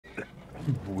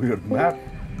Weird map.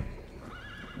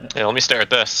 Yeah, let me stare at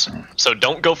this. So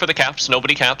don't go for the caps.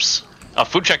 Nobody caps.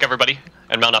 Food check everybody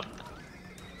and mount up.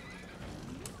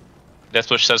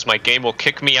 Deathwish says my game will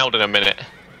kick me out in a minute.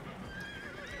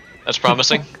 That's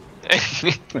promising.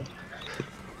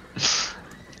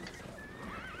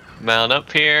 Mount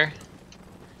up here.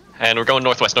 And we're going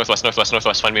northwest, northwest, northwest,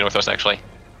 northwest. Find me northwest, actually.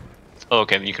 Oh,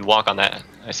 okay, you can walk on that.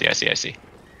 I see, I see, I see.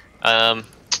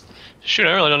 Shoot,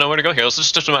 I really don't know where to go here.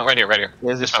 Let's just mount right here, right here.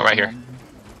 Just mount right here.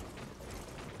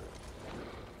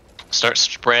 Start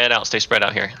spread out, stay spread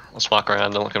out here. Let's walk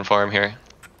around and looking for him here.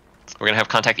 We're gonna have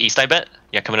contact east, I bet.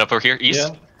 Yeah, coming up over here, east.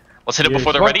 Yeah. Let's hit it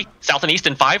before they're ready. South and east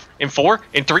in 5, in 4,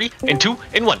 in 3, in 2,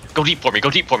 in 1. Go deep for me, go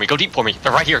deep for me, go deep for me.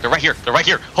 They're right here, they're right here, they're right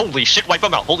here. Holy shit, wipe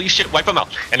them out, holy shit, wipe them out.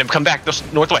 And then come back,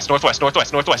 northwest, northwest,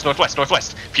 northwest, northwest, northwest,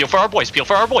 northwest. Peel for our boys, peel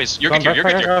for our boys. You're good here, you're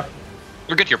good here.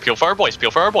 You're good here, peel for our boys,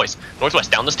 peel for our boys. Northwest,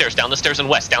 down the stairs and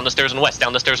west, down the stairs and west,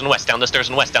 down the stairs and west, down the stairs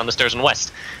and west, down the stairs and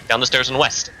west, down the stairs and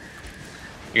west.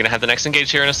 You're gonna have the next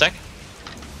engage here in a sec.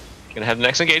 You're gonna have the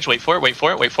next engage, wait for it, wait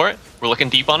for it, wait for it. We're looking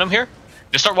deep on him here.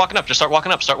 Just start walking up, just start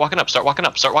walking up, start walking up, start walking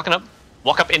up, start walking up.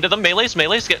 Walk up into them, melees,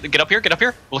 get up here, get up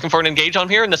here. We're looking for an engage on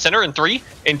here in the center in 3,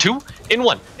 in 2, in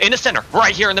 1. In the center,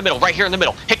 right here in the middle, right here in the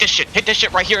middle. Hit this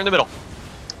shit right here in the middle.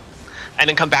 And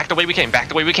then come back the way we came,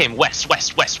 west,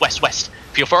 west, west, west, west.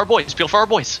 Peel for our boys, peel for our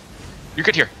boys. You're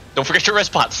good here. Don't forget your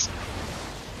rest pots.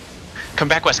 Come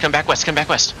back west, come back west, come back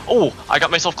west. Oh, I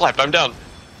got myself clapped, I'm down.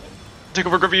 Take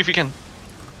over Gravy if you can.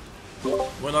 Go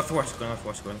northwest, go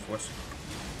northwest, go northwest.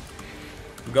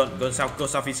 Go south, go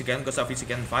southeast again, go southeast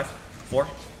again. 5, 4,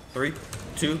 3,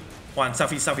 2, 1.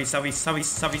 Southeast, southeast, southeast,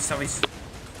 southeast, southeast, southeast.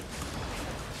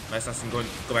 Nice, nice, and go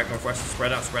back northwest.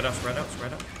 Spread out, spread out, spread out,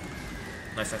 spread out.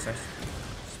 Nice, nice, nice.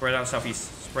 Spread out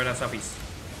southeast, spread out southeast.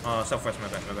 Southwest, my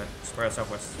bad, my bad. Spread out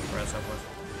southwest, spread out southwest.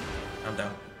 I'm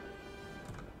down.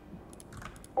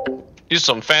 Use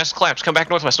some fast claps. Come back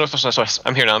northwest, northwest, northwest.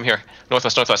 I'm here now. I'm here.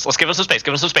 Northwest, northwest. Let's give us some space.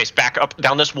 Give us some space. Back up,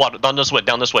 down this wood, down this wood,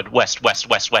 down this wood. West, west,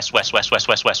 west, west, west, west, west,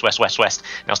 west, west, west, west, west.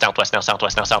 Now southwest. Now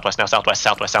southwest. Now southwest. Now southwest.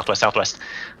 Southwest. Southwest. Southwest.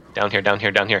 Down here. Down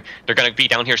here. Down here. They're gonna be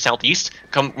down here southeast.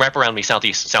 Come wrap around me.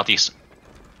 Southeast. Southeast.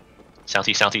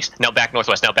 Southeast. Southeast. Now back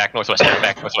northwest. Now back northwest. Now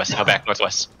back northwest. Now back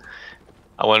northwest.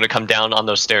 I wanted to come down on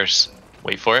those stairs.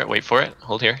 Wait for it. Wait for it.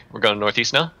 Hold here. We're going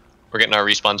northeast now. We're getting our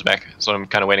respawns back. That's what I'm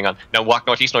kind of waiting on. Now walk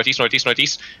northeast. Northeast. Northeast.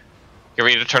 Northeast. Get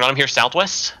ready to turn on him here,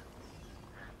 southwest.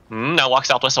 Now walk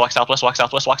southwest, walk southwest, walk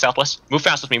southwest, walk southwest. Move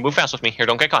fast with me, move fast with me. Here,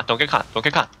 don't get caught, don't get caught, don't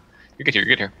get caught. You're good here, you're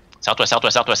good here. Southwest,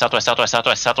 southwest, southwest, southwest, southwest,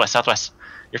 southwest, southwest, southwest.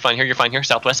 You're fine here, you're fine here.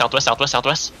 Southwest, southwest, southwest,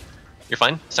 southwest. You're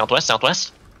fine. Southwest,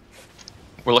 southwest.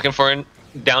 We're looking for an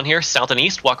down here, south and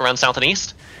east. Walk around south and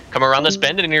east. Come around this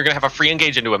bend, and you're gonna have a free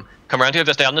engage into him. Come around here,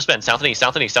 just down this bend. South and east,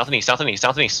 south and east, south and east, south and east,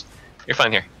 south and east. You're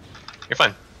fine here. You're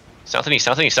fine. South and east,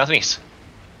 south and east, south and east.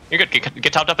 You're good.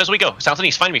 Get topped up as we go. South and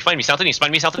east. Find me. Find me. South and east.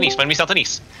 Find me. South and east. Find me. South and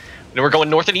east. Then we're going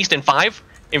north and east in 5,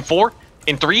 in 4,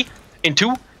 in 3, in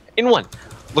 2, in 1.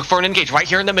 Look for an engage right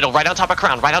here in the middle, right on top of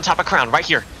crown, right on top of crown, right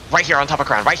here on top of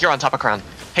crown, right here on top of crown.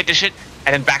 Hit this shit,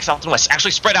 and then back south and west.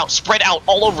 Actually, spread out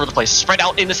all over the place. Spread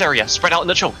out in this area. Spread out in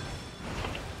the choke.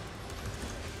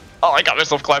 Oh, I got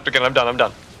myself clapped again. I'm done. I'm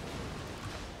done.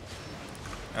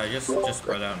 Just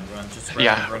spread out and run. Just spread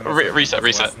yeah. out and run.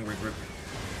 Reset.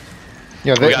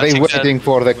 Yeah, they waiting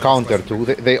for the counter too.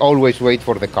 They always wait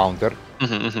for the counter.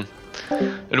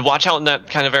 And watch out in that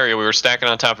kind of area. We were stacking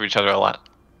on top of each other a lot.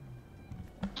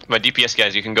 My DPS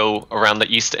guys, you can go around the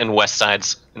east and west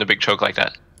sides in a big choke like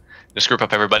that. Just group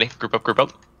up, everybody. Group up, group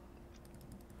up.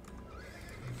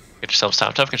 Get yourselves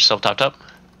topped up. Get yourself topped up.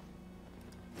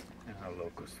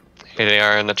 Here they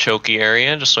are in the chokey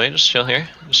area. Just wait. Just chill here.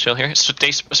 Just chill here.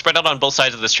 Stay spread out on both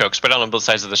sides of this choke. Spread out on both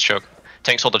sides of this choke.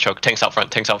 Tanks hold the choke. Tanks out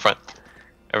front. Tanks out front.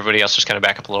 Everybody else just kind of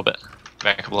back up a little bit.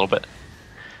 Back up a little bit.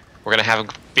 We're going to have a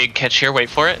big catch here. Wait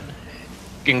for it.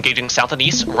 Engaging south and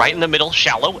east. Right in the middle.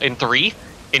 Shallow. In 3.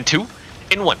 In 2.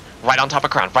 In 1. Right on top of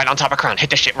crown. Right on top of crown. Hit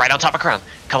this shit. Right on top of crown.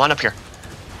 Come on up here.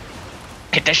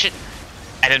 Hit this shit.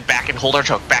 And then back and hold our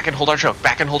choke. Back and hold our choke.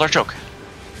 Back and hold our choke.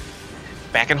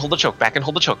 Back and hold the choke. Back and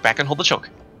hold the choke. Back and hold the choke.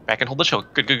 Back and hold the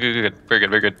choke. Good, good, good, good, good. Very good,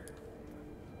 very good.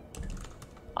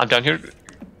 I'm down here.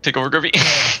 Take over, Gravy.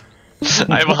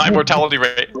 I have a high mortality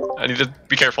rate. I need to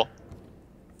be careful.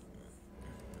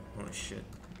 Holy shit.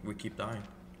 We keep dying.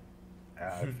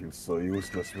 I feel so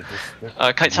useless with this.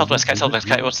 Kite southwest, kite southwest,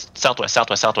 kite southwest,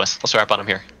 southwest, southwest. Let's wrap on him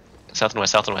here. South and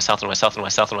west, south and west, south and west, south and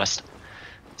west, south and west.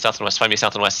 South and west, find me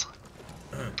south and west.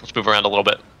 Let's move around a little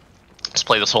bit. Let's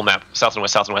play this whole map. South and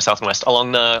west, south and west, south and west.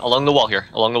 Along the wall here.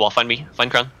 Along the wall. Find me. Find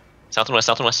crown. South and west,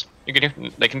 south and west. You're good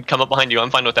here. They can come up behind you.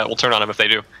 I'm fine with that. We'll turn on them if they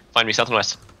do. Find me south and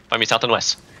west. Find me south and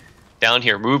west. Down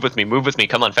here. Move with me. Move with me.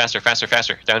 Come on, faster, faster,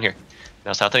 faster. Down here.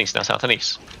 Now south and east. Now south and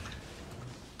east.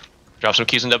 Drop some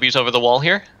Qs and Ws over the wall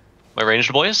here. My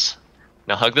ranged boys.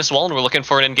 Now hug this wall, and we're looking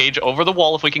for an engage over the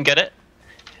wall if we can get it.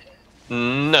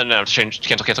 No, change.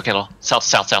 Cancel. South.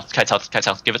 Kite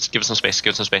south. Give it some space.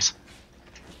 Give it some space.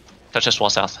 Touch this wall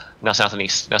south. Now south and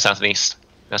east. Now south and east.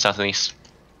 Now south and east.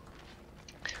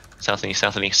 South and east.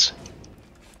 South and east.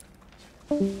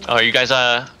 Are you guys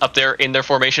up there in their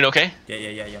formation? Okay.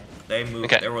 Yeah. They move.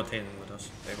 Okay. They're rotating with us.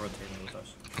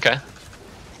 Okay.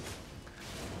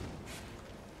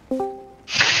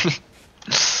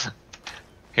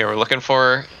 Here, we're looking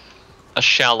for a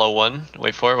shallow one.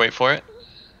 Wait for it.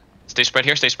 Stay spread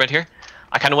here.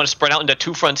 I kind of want to spread out into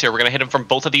two fronts here. We're going to hit them from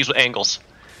both of these angles.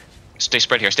 Stay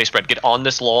spread here. Get on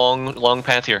this long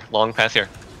path here. You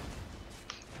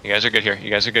guys are good here.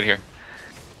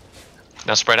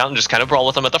 Now spread out and just kind of brawl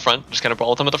with them at the front.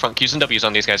 Qs and Ws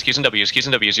on these guys. Qs and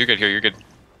Ws. You're good here.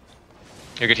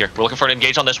 We're looking for an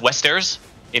engage on this west stairs.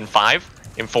 In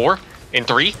 5, in 4, in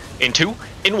 3, in 2,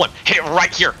 in 1. Hit it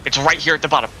right here. It's right here at the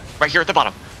bottom.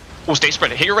 Oh, stay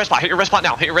spread. Hit your res spot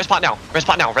now. Res spot now.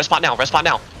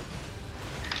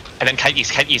 And then kite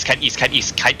east.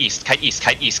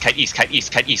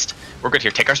 We're good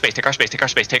here. Take our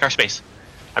space.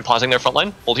 I'm pausing their front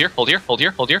line. Hold here.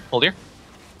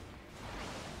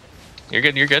 You're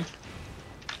good.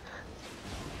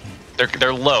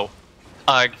 They're low.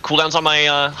 Cooldowns on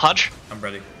my Hodge. I'm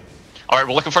ready. Alright,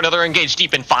 we're looking for another engage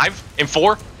deep in 5, in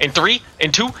 4, in 3,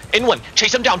 in 2, in 1.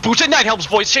 Chase them down. Boots and Night Helms,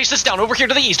 boys. Chase this down. Over here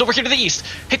to the east.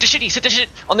 Hit the shit.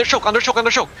 On their choke. They're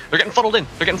getting funneled in.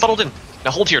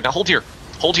 Now hold here.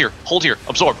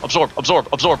 Absorb.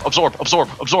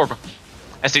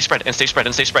 And stay spread. Spread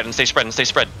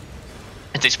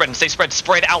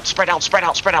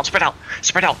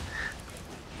out.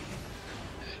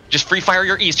 Just free fire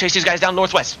your E's. Chase these guys down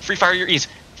northwest. Free fire your E's.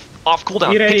 Off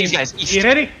cooldown. Hit these guys east. You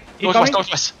ready?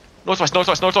 Northwest. Wipe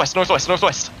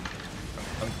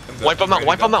them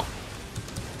out.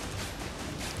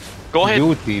 Go ahead.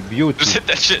 Beauty. Just hit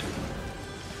that shit.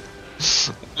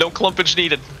 No clumpage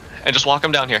needed. And just walk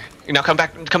them down here. Now come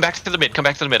back to the mid.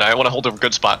 I want to hold a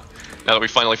good spot. Now that we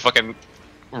finally fucking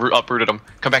uprooted them.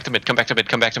 Come back to mid.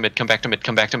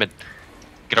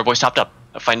 Get our boys topped up.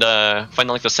 Find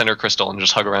like the center crystal and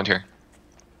just hug around here.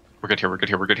 We're good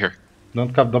here.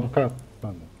 Don't cap. Don't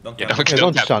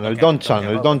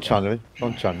channel.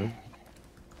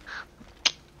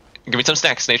 Give me some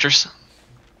snacks, natures.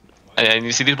 And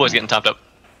you see these boys getting topped up.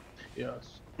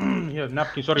 Yes. Yeah,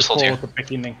 Napkin, sorry Just hold for here. the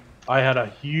beginning. I had a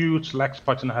huge lag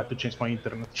spot and I had to change my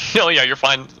internet. Oh yeah, you're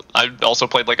fine. I also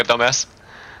played like a dumbass.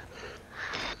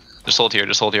 Just hold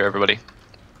here, everybody.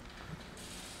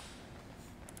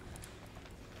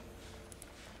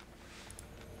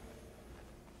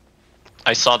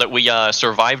 I saw that we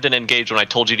survived an engage when I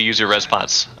told you to use your res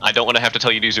pots. I don't want to have to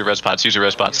tell you to use your res pots. Use your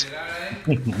res pots.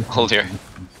 Hold here.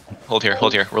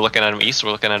 We're looking at him east.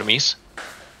 I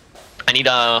need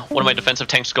one of my defensive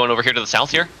tanks going over here to the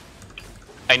south here.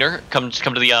 Einer, come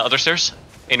to the other stairs.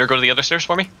 Einer, go to the other stairs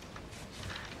for me.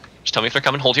 Just tell me if they're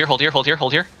coming. Hold here.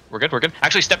 We're good.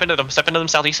 Actually, step into them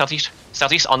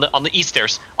southeast on the east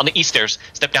stairs.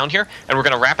 Step down here, and we're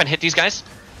gonna wrap and hit these guys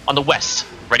on the west.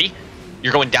 Ready?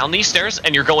 You're going down these stairs,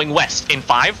 and you're going west in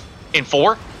 5, in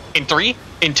 4, in 3,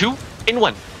 in 2, in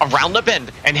 1. Around the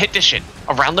bend and hit this shit.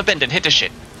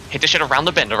 Hit this shit around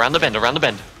the bend.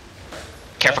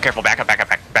 Careful. Back up.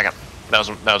 That was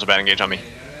a bad engage on me.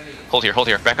 Hold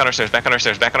here. Back on our stairs.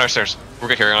 We're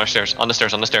good here on our stairs. On the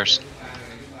stairs.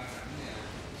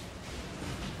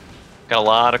 Got a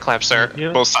lot of claps there,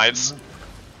 both sides.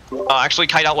 Actually,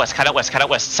 kite out west. Southwest.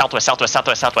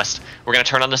 We're gonna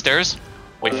turn on the stairs.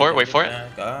 Wait for it. We're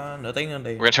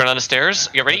gonna turn on the stairs.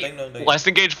 Get ready. Last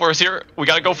engage for us here. We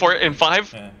gotta go for it in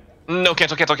 5. No,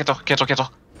 cancel.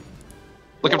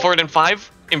 Looking for it in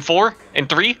 5, in 4, in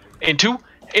 3, in 2,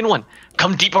 in 1.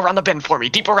 Come deep around the bend for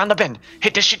me.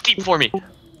 Hit this shit deep for me.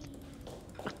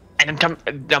 And then come.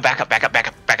 Now back up.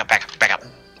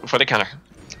 Before they counter.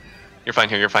 You're fine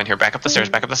here. Back up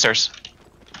the stairs.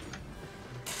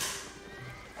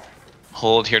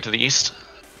 Hold here to the east.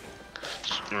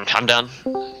 Calm down.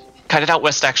 Kite it out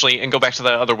west, actually, and go back to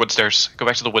the other wood stairs. Kite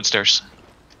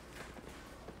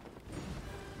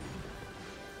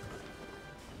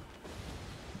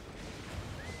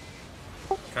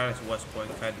west, boy.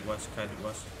 Kite west.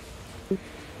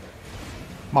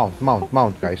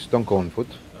 Mount, guys. Don't go on foot.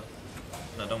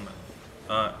 No, don't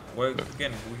man. We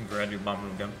can gradually bomb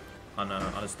them again on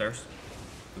the stairs.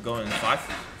 We're going in 5,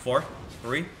 4,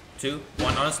 3, 2,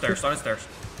 1 on the stairs.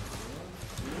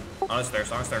 On On the stairs,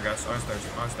 guys. On the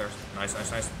stairs. Nice.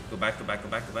 Go back.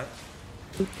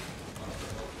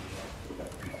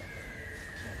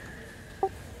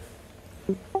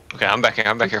 Okay, I'm back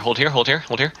here. Hold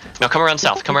here. Now come around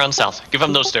south. Give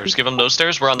them those stairs.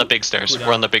 We're on the big stairs. Cool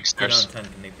We're on the big down stairs. 10,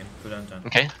 Canadian. Cool down 10.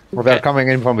 Okay. Well, they're Okay. coming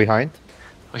in from behind.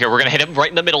 Here, we're gonna hit him right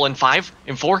in the middle in 5,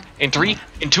 in 4, in 3,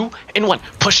 in 2, in 1.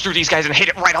 Push through these guys and hit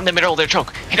it right on the middle of their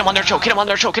choke. Hit him on their choke.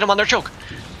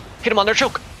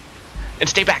 And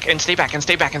stay back.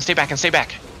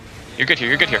 You're good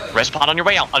here. Res pod on your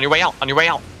way out.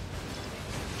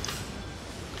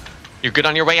 You're good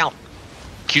on your way out.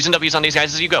 Q's and W's on these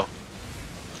guys as you go.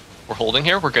 We're holding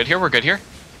here. We're good here.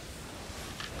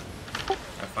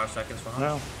 Have 5 seconds for Hunt.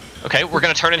 No. Okay, we're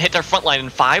gonna turn and hit their front line in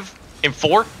 5, in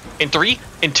 4, in 3,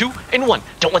 in 2, in 1.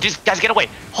 Don't let these guys get away.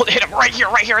 Hit them right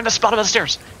here in the bottom of the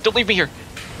stairs. Don't leave me here.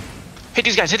 Hit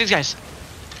these guys.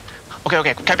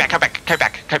 Okay. Kite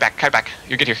back.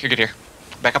 You're good here.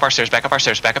 Back up the stairs.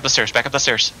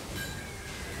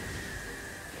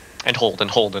 And hold.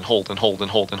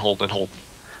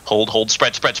 Hold.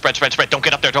 Spread. Don't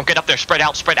get up there. Spread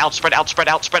out.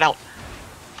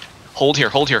 Hold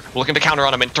here. We're looking to counter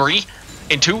on them in 3,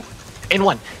 in 2, in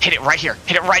 1. Hit it right here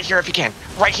if you can.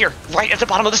 Right at the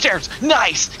bottom of the stairs.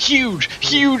 Nice.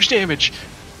 Huge damage.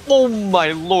 Oh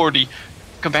my lordy.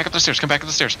 Come back up the stairs.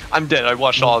 I'm dead. I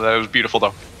watched all of that. It was beautiful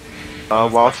though.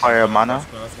 Wildfire mana.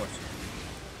 Go northwards.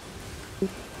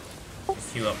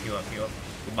 Just heal up. We're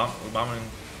bombing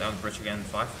down the bridge again.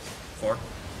 5, 4,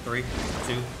 3, 2,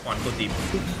 1. Go deep.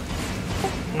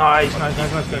 Nice. Clean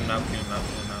him out.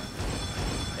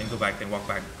 Then go back. Then walk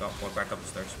back up the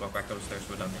stairs.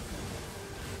 We're done.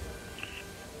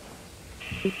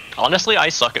 Honestly, I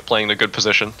suck at playing the good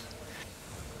position.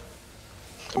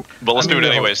 But let's do it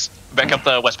anyways. Back up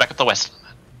the west.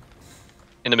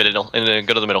 In the middle. Go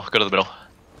to the middle.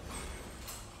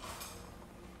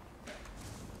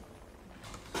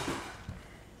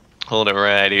 Hold it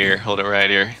right here.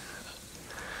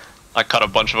 I caught a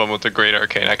bunch of them with the Great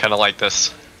Arcane. I kind of like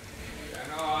this.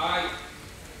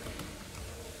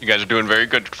 You guys are doing very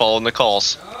good following the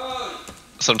calls.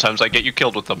 Sometimes I get you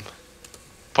killed with them.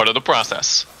 Part of the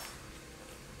process.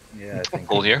 Yeah, I think.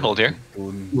 Hold here.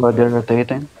 Doing But they're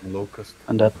rotating locust.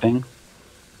 on that ping.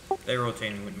 They're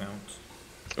rotating with mounts.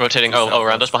 Rotating. Oh,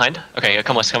 around us behind? Okay,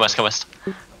 come west.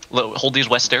 Hold these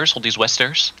west stairs.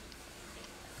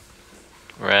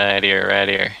 Right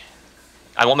here.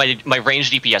 I want my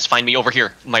ranged DPS. Find me over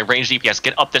here. My ranged DPS.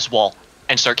 Get up this wall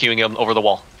and start queuing him over the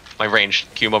wall. My range.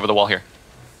 Queue him over the wall here.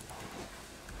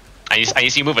 I need to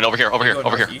see you moving over here. They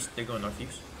go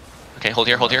northeast. Okay, hold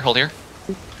here.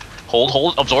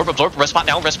 Hold. Absorb. Rest spot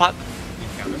now.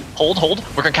 Hold.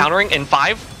 We're countering in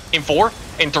 5, in 4,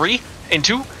 in 3, in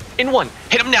 2, in 1.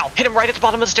 Hit him now. Hit him right at the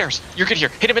bottom of the stairs. You're good here.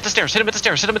 Hit him at the stairs.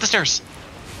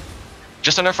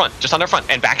 Just on their front.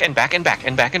 And back.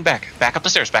 Back up the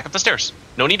stairs.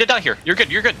 No need to die here. You're good.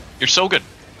 You're so good.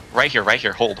 Right here.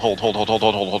 Hold. Hold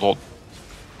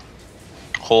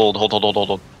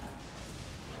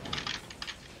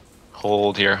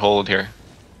here.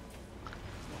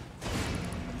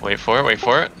 Wait for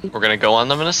it. We're gonna go on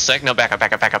them in a sec. No, back up. I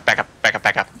don't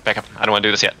want to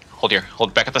do this yet. Hold here.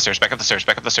 Hold back up the stairs.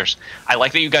 I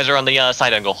like that you guys are on the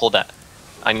side angle. Hold that.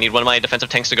 I need one of my defensive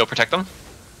tanks to go protect them.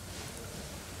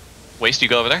 Waste, you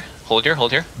go over there. Hold here.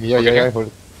 Yeah. Hold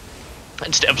it.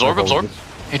 And absorb.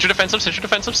 Hit your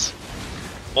defensives.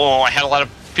 Oh, I had a lot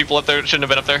of people up there that shouldn't have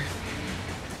been up there.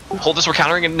 Hold this, we're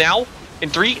countering it now.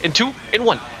 In 3, in 2, in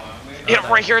 1. Hit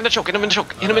him right here in the choke. Hit him in the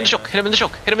choke.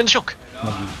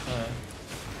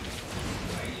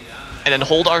 And then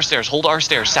hold our stairs.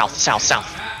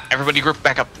 South. Everybody group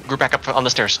back up on the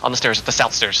stairs, at the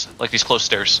south stairs, like these close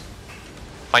stairs.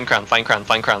 Find crown.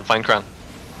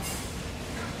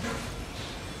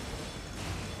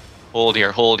 Hold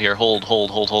here. Hold.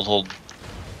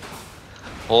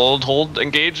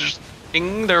 Engage.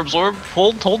 They're absorbed.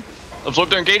 Hold. Absorb,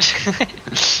 they're engaged.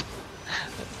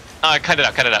 Cut it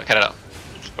out.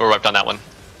 We're wiped on that one.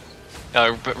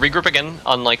 Regroup again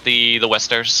on like the west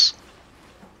stairs.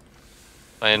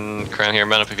 Find crown here,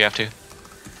 mount up if you have to.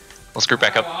 Let's group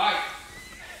back up.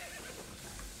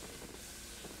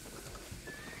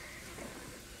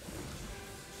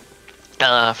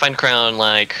 Find crown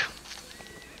like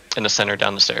in the center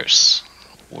down the stairs.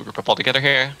 We'll group up all together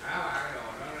here.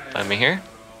 Find me here.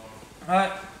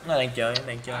 Alright, thank you.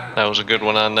 That was a good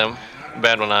one on them.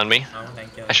 Bad one on me.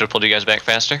 I should have pulled you guys back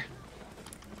faster.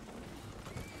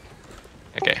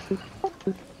 Okay.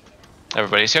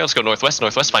 Everybody's here. Let's go northwest.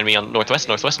 Find me on northwest.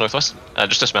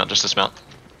 Just dismount.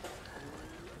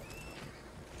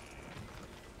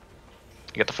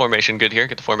 Get the formation good here.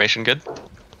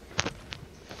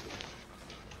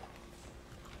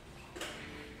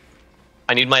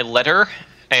 I need my letter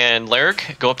and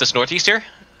Lyric go up this northeast here.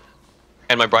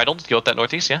 And my bridal go up that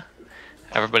northeast, yeah.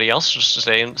 Everybody else just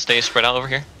stay spread out over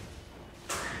here.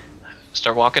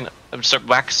 Start walking, start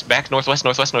back northwest.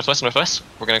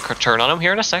 We're gonna turn on them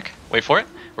here in a sec. Wait for it.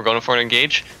 We're going for an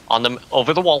engage on them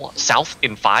over the wall, south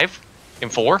in 5, in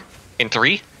 4, in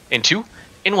 3, in 2,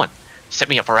 in 1. Set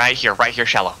me up right here,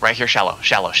 shallow. Now hit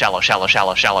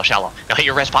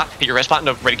your res pot,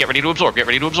 and get ready to absorb.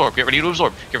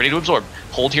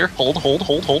 Hold here, hold.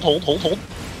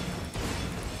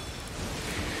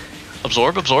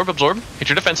 Absorb. Hit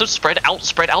your defensive, spread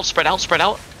out.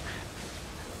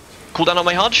 Cool down on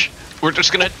my Hodge. We're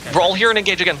just gonna brawl here and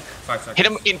engage again. 5 seconds. Hit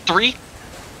him in 3,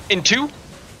 in 2,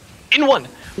 in 1.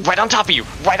 Right on top of you.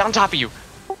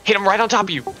 Hit him right on top of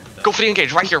you. Go for the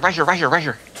engage, right here.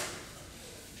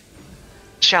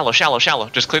 Shallow.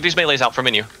 Just clear these melees out for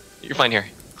menu. You're fine here.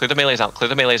 Clear the melees out.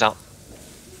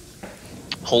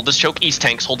 Hold this choke east,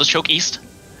 tanks. Hold this choke east.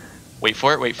 Wait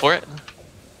for it.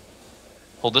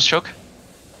 Hold this choke.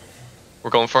 We're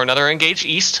going for another engage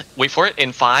east. Wait for it.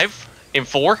 In 5, in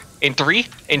 4, in 3,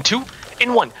 in 2,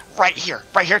 in 1. Right here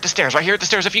at the stairs.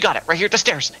 If you got it. Right here at the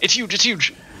stairs. It's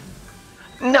huge.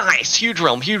 Nice. Huge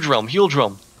realm.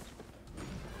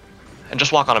 And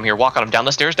just walk on him here. Down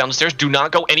the stairs. Do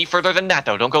not go any further than that,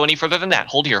 though. Don't go any further than that.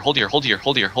 Hold here. Hold here.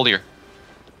 Hold.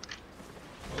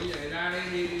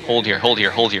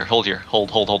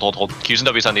 Q's and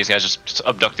W's on these guys. Just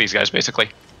abduct these guys, basically.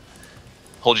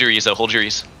 Hold your E's, though.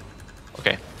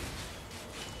 Okay.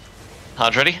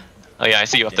 Hodge ready? Oh, yeah, I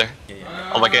see you up there.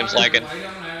 Yeah. Oh, my game's lagging.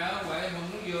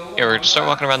 Yeah, we're just start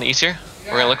walking around the east here.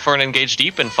 We're gonna look for an engage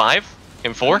deep in 5,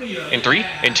 in 4, in 3,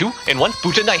 in 2, in 1.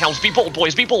 Boot and Nighthounds. Be bold,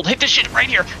 boys. Be bold. Hit this shit right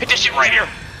here.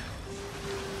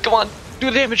 Come on.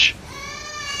 Do the damage.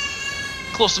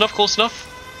 Close enough.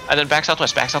 And then back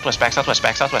southwest. Southwest.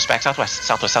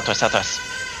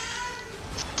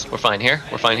 We're fine here.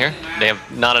 They have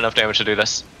not enough damage to do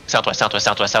this. Southwest. Northwest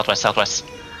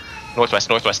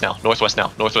now.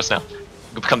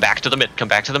 Come back to the mid.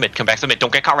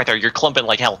 Don't get caught right there. You're clumping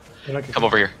like hell. Come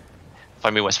over here.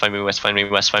 Find me west.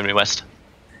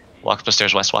 Walk up the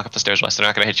stairs west. They're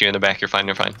not gonna hit you in the back. You're fine.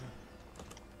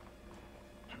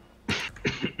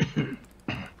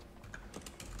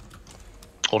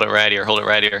 Hold it right here.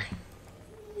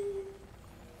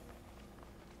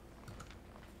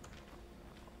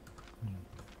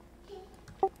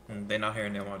 They're not here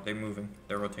anymore. They're moving.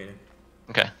 They're rotating.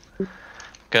 Okay.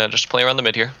 Gonna just play around the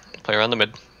mid here.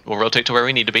 We'll rotate to where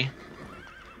we need to be.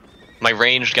 My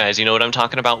ranged guys, you know what I'm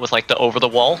talking about with like the over the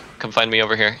wall? Come find me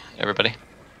over here, everybody.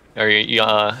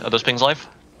 Are those pings live?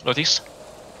 Northeast?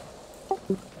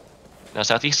 Now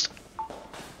southeast?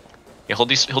 Yeah, hold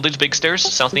these big stairs,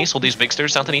 south and east. Hold these big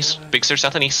stairs, south and east.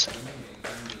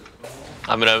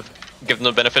 I'm gonna give them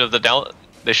the benefit of the doubt.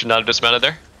 They should not have dismounted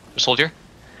there. Just hold here.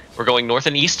 We're going north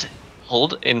and east.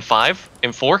 Hold in 5,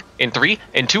 in 4, in 3,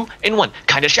 in 2, in 1.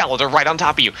 Kinda shallow, they're right on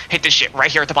top of you. Hit this shit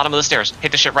right here at the bottom of the stairs.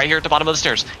 Hit this shit right at the bottom of the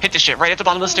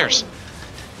stairs.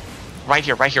 Right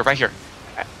here.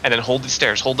 And then hold the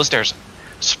stairs.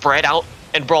 Spread out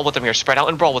and brawl with them here. Keep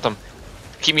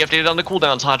me updated on the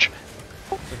cooldowns, Hodge.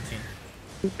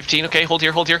 15, okay, hold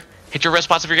here. Hit your res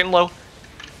spots if you're getting low.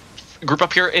 Group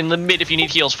up here in the mid if you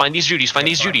need heals. Find these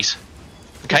Judies.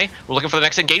 Okay, we're looking for the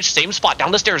next engage. Same spot,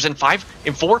 down the stairs in 5,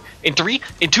 in 4, in 3,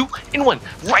 in 2, in 1.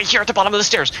 Right here at the bottom of the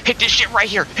stairs. Hit this shit right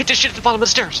here. Hit this shit at the bottom of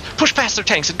the stairs. Push past their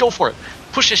tanks and go for it.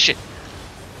 Push this shit.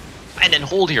 And then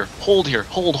hold here. Hold. Right,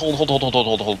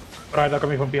 they're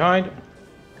coming from behind.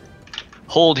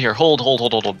 Hold here.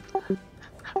 Hold.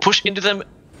 Push into them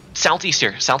southeast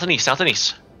here. South and east.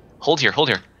 Hold here.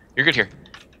 You're good here.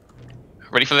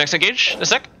 Ready for the next engage in a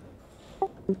sec?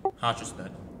 Hodge is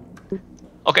dead.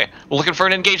 Okay, we're looking for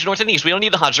an engage north and east. We don't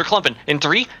need the Hodge. They're clumping. In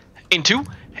 3, in 2,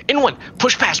 in 1.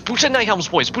 Push past. Boots and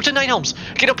Nighthelms, boys. Get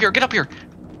up here.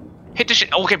 Hit this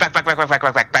shit. Okay, back.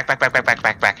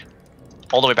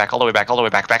 All the way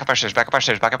back. Back up our stairs.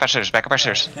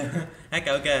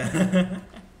 Okay.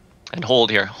 And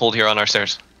hold here on our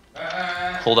stairs.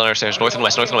 Hold on our stairs. North and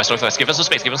west. Give us some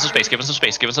space.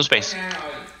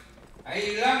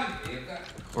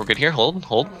 We're good here.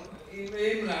 Hold.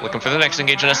 Looking for the next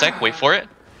engage in a sec. Wait for it.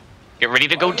 Get ready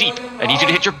to go deep. I need you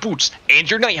to hit your boots and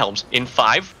your night helms in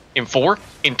 5, in 4,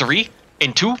 in 3,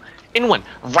 in 2, in 1.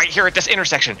 Right here at this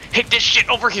intersection. Hit this shit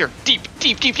over here. Deep.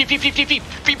 Be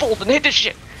bold and hit this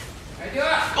shit.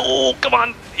 Oh, come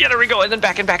on. Yeah, there we go. And then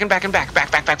back. Back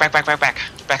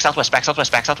southwest.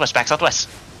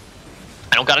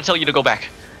 I don't gotta tell you to go back.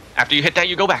 After you hit that,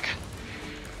 you go back.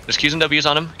 There's Q's and W's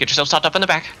on him. Get yourself stopped up in the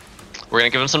back. We're gonna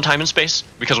give him some time and space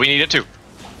because we need it too.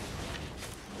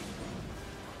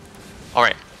 All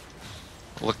right.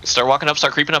 Look, start walking up.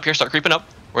 Start creeping up here. Start creeping up.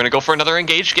 We're gonna go for another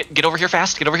engage. Get over here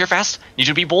fast. Get over here fast. Need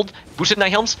you to be bold. Boosted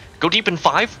Night Helms. Go deep in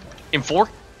 5, in 4,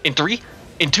 in 3,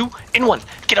 in 2, in 1.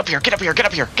 Get up here. Get up here. Get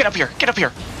up here. Get up here. Get up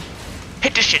here.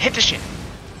 Hit this shit. Hit this shit.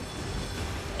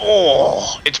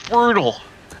 Oh, it's brutal.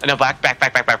 And now back.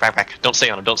 Don't stay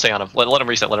on him. Don't stay on him. Let him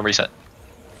reset. Let him reset.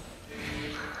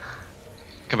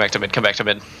 Come back to mid. Come back to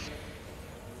mid.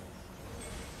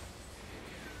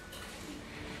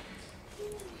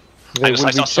 I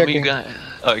saw some of you guys.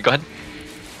 Go ahead.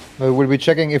 We'll be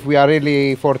checking if we are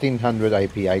really 1400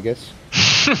 IP, I guess.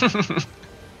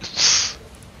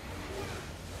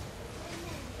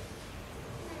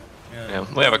 Yeah,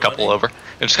 we have a couple over.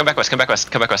 Yeah, just come back west. Come back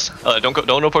west. Come back west.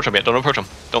 Don't approach him yet. Don't approach him.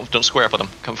 Don't square up with him.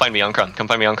 Come find me on Kron. Come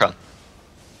find me on Kron.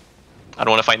 I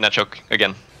don't want to fight in that choke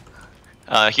again.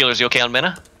 Healers, you okay on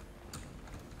mana?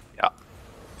 Yeah.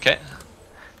 Okay.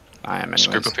 I am. Just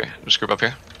group up here. Just group up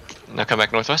here. Now come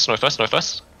back northwest.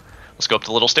 Let's go up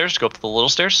the little stairs. Go up the little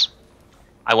stairs.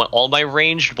 I want all my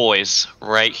ranged boys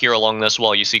right here along this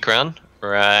wall. You see Crown?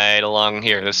 Right along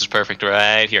here. This is perfect.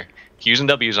 Right here. Q's and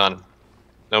W's on him.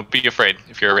 Don't be afraid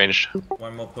if you're ranged.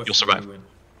 One more push. You'll survive.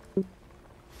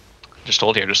 Just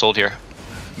hold here. Just hold here.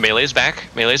 Melee's back.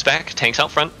 Melee's back. Tanks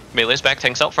out front. Melee's back.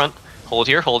 Tanks out front. Hold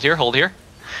here. Hold here. Hold here.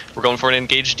 We're going for an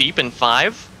engage deep in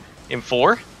 5, in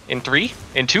 4, in 3,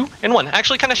 in 2, in 1.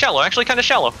 Actually kind of shallow.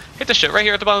 Hit the shit right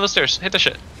here at the bottom of the stairs. Hit the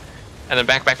shit. And then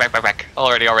back.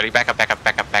 Already. Back up. Back it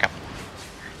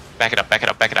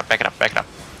up.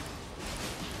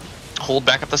 Hold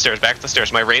back up the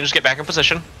stairs. My range, get back in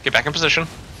position.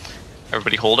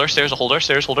 Everybody hold our stairs.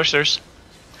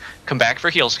 Come back for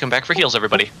heals,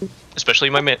 everybody. Especially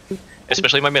my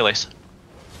melees.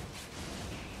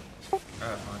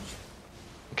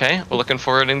 Okay, we're looking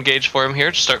for an engage for him here.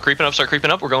 Just start creeping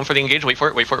up. We're going for the engage. Wait for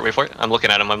it. I'm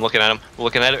looking at him. We're looking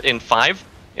at it in 5,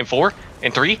 in 4,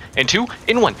 in 3, in 2,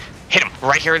 in 1. Hit him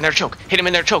right here in their choke. Hit him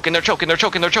in their choke.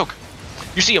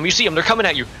 You see him. They're coming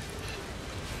at you.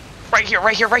 Right here.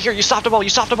 You stopped them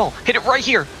all. Hit it right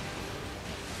here.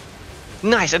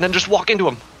 Nice, and then just walk into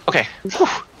him. Okay.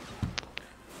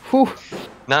 Whew.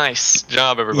 Nice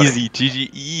job, everybody. Easy, GG,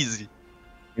 easy.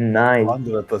 Nice.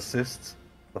 100 assists.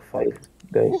 The fuck?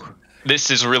 Guys. This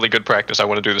is really good practice. I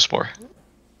want to do this more.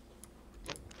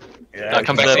 Yeah,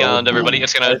 come back beyond, everybody.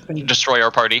 It's gonna destroy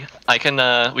our party. We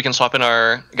can swap in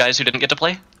our guys who didn't get to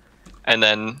play, and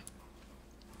then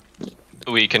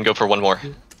we can go for one more.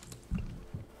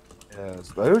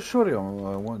 Yes. Are you sure you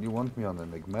want me on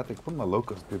Enigmatic? Wouldn't my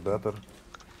Locust be better?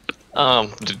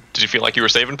 Did you feel like you were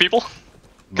saving people?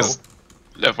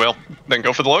 No. Well, then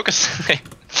go for the Locust.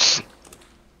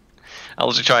 I'll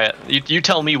let you try it. You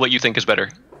tell me what you think is better.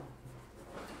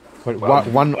 But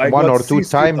one or two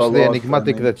times the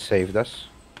Enigmatic that saved us.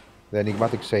 The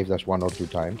Enigmatic saved us 1 or 2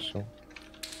 times. So.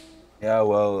 Yeah,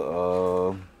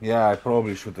 well, yeah, I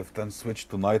probably should have then switched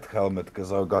to Night Helmet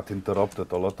because I got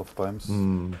interrupted a lot of times.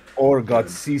 Or got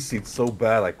CC'd so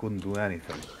bad I couldn't do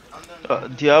anything.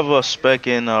 Do you have a spec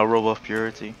in Robe of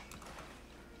Purity?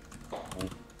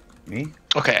 Me?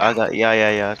 Okay.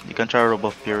 Yeah. You can try Robe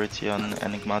of Purity on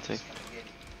Enigmatic.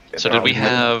 So did we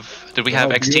have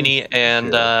Xtini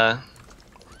and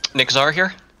Nixar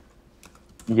here?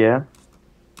 Yeah.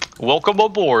 Welcome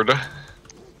aboard.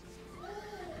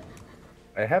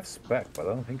 I have spec, but I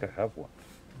don't think I have one.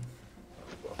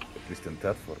 Well, at least in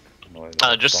Tedford.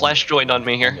 No, Just slash joined on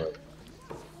me here.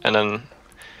 And then...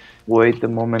 Wait a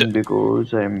moment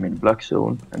because I'm in black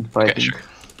zone and fighting. Okay, sure.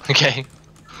 Okay.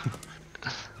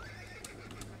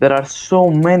 There are so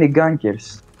many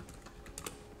gankers.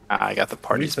 I got the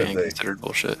parties being Recent day. considered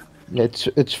bullshit. Yeah,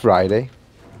 it's Friday.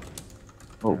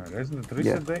 Oh, isn't it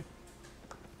recent day?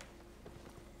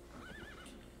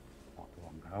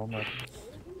 Helmet.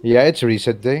 Yeah, it's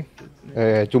reset day.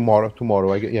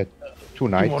 Tomorrow I get, yeah,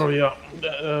 tonight. Tomorrow,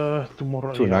 yeah.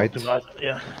 Tomorrow, Tonight.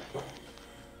 Yeah.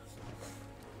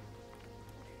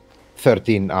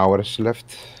 13 hours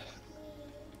left.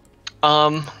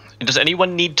 Does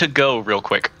anyone need to go real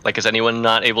quick? Like, is anyone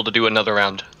not able to do another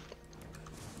round?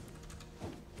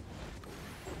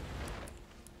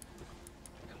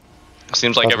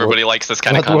 Seems like everybody likes this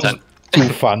kind of content. Too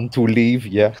fun to leave,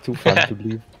 yeah, too fun to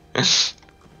leave.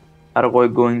 are we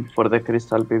going for the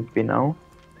crystal PvP now?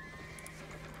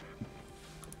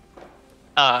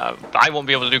 I won't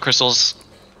be able to do crystals.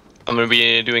 I'm going to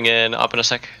be doing an op in a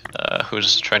sec.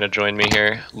 Who's trying to join me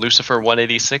here?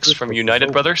 Lucifer186 from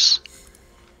United Brothers.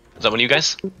 Is that one of you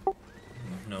guys?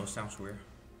 No, sounds weird.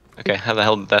 Okay, how the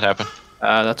hell did that happen?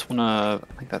 That's one of,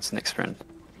 I think that's Nick's friend,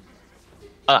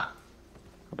 Ah,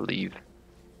 I believe.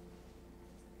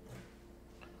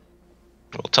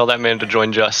 well, tell that man to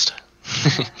join Just.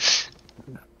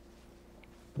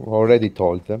 We already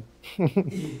told them.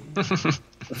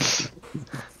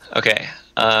 Okay.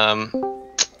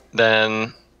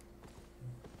 Then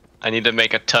I need to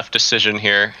make a tough decision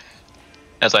here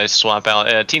as I swap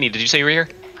out. Teeny, did you say you were here?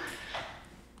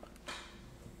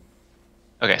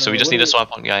 Okay, so we just need to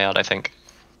swap one guy out, I think.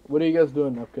 What are you guys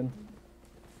doing, Napkin?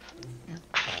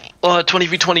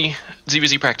 20v20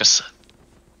 ZVZ practice.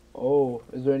 Oh,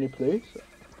 is there any place?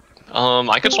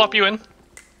 I could swap you in.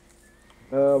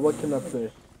 What can I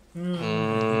play?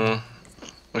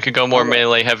 We could go more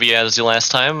melee heavy as the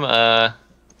last time.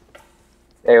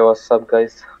 Hey, what's up,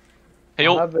 guys? Hey,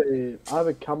 yo. I have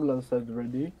a Camlan set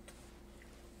ready.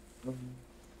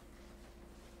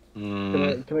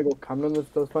 Can I go Camlan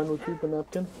if that's fine with you, the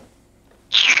Napkin?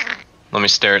 Let me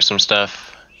stare at some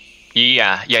stuff.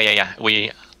 Yeah.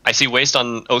 I see waste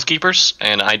on Oathkeepers,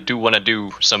 and I do want to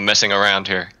do some messing around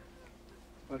here.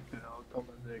 Okay, I'll come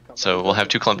and So we'll have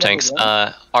 2 clump tanks.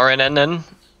 RNN then.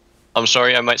 I'm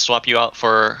sorry, I might swap you out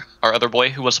for our other boy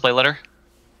who wants to play letter.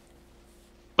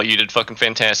 But you did fucking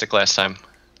fantastic last time.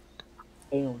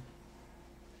 Damn.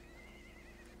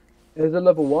 Is it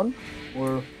level 1?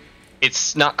 Or?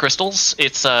 It's not crystals,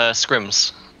 it's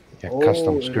scrims. Yeah,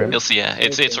 custom scrim. You'll see, yeah.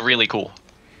 It's really cool.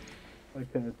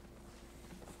 Okay.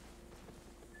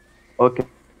 Okay.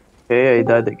 Hey, I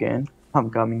died again. I'm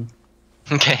coming.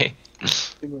 Okay.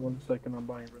 Give me 1 second, I'm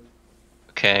buying ready.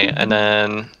 Okay, and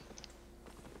then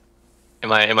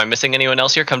am I missing anyone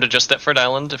else here? Come to just Thetford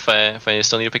Island if I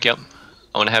still need to pick you up.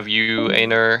 I want to have you,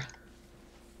 Aner.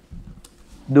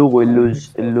 Do we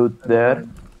lose loot there?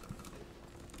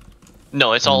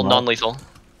 No, it's all non-lethal.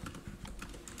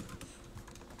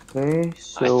 Okay,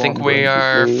 so I think we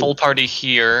are full party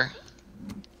here.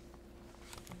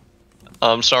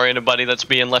 I'm sorry anybody that's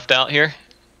being left out here,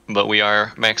 but we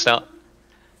are maxed out.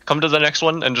 Come to the next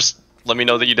one and just let me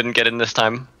know that you didn't get in this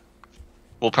time.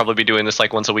 We'll probably be doing this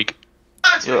like once a week.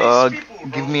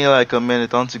 Give me like a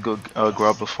minute on to go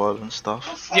grab a file and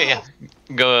stuff. Yeah.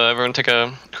 Go, everyone take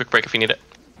a quick break if you need it.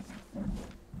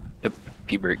 Yep,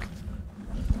 pee break.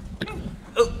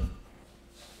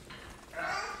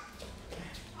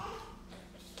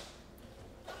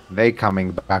 They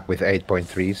coming back with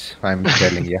 8.3s, I'm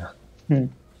telling you.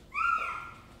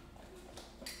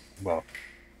 Well,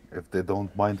 if they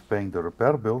don't mind paying the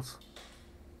repair bills.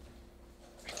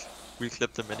 We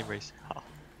clipped them anyways.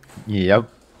 Yep.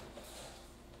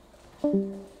 I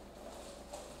mean,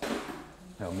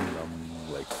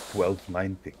 I'm like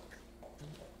 1290.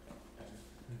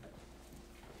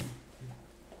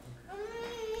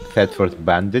 Thetford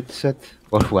Bandit set?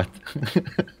 Or what?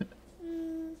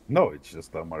 No, it's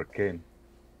just arcane.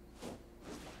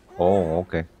 Oh,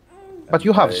 okay. But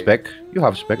you have spec. You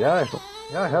have spec. Yeah,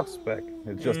 I have spec.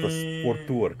 It's just a sport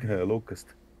tour locust.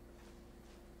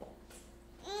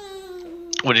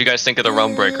 What did you guys think of the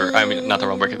Realm Breaker? I mean, not the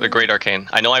Realm Breaker, the Great Arcane.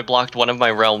 I know I blocked one of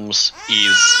my realms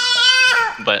ease,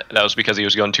 but that was because he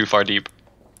was going too far deep.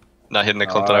 Not hitting the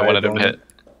clump that I wanted him to hit.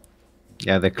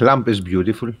 Yeah, the clump is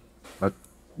beautiful, but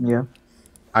yeah,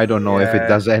 I don't know if it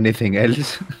does anything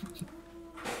else.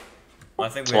 I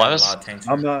think we have a lot of tanks.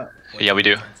 Yeah, we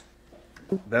do.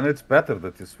 Then it's better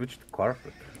that you switch to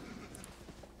carpet.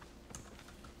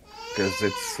 Because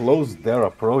it slows their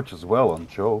approach as well on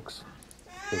chokes.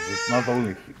 Because it not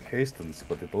only hastens,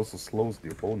 but it also slows the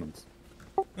opponents.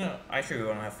 Yeah, actually we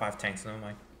want to have 5 tanks now,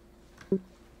 Mike.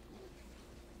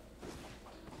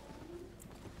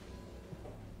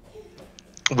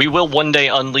 We will one day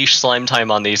unleash slime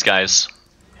time on these guys.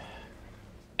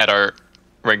 At our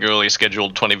regularly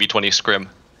scheduled 20v20 scrim.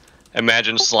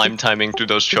 Imagine slime timing through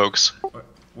those chokes.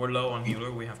 We're low on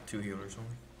healer, we have 2 healers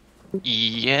only.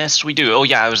 Yes, we do. Oh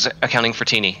yeah, I was accounting for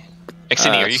Teeny.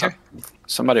 Xini, are you here?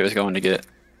 Somebody was going to get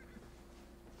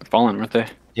Fallen, weren't they?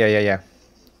 Yeah.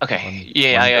 Okay,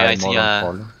 I see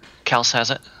Kals has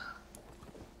it.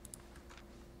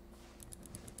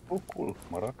 Oh cool,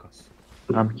 maracas.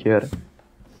 I'm here.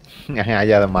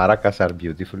 Yeah, the maracas are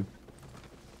beautiful.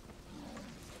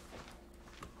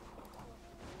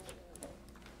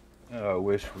 I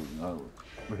wish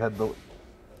we had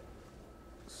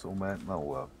so many.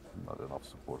 No, not enough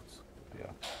supports.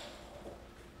 Yeah.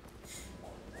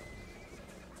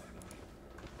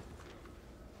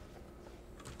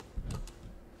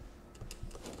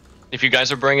 If you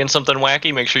guys are bringing something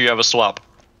wacky, make sure you have a swap.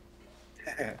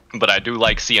 But I do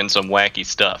like seeing some wacky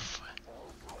stuff.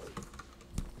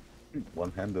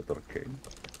 One-handed arcane.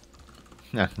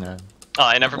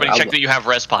 And everybody check that you have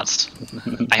res pots.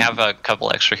 I have a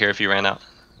couple extra here if you ran out.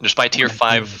 Just buy tier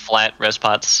 5 flat res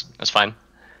pots. That's fine.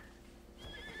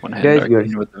 One hand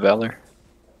arcane with the Valor.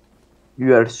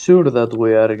 You are sure that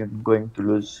we are going to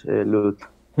lose loot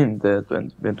in the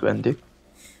 2020?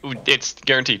 It's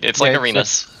guaranteed. It's like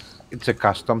arenas. It's a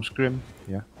custom scrim.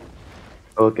 Yeah.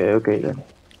 Okay then.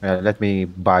 Let me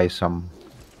buy some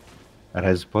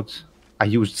res pods. I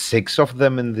used 6 of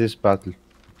them in this battle.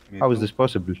 How is this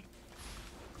possible?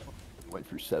 Went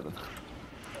through 7.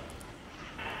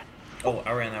 Oh,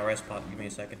 I ran out of rest pot. Give me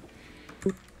a second.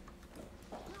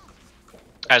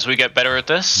 As we get better at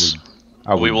this,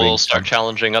 we will start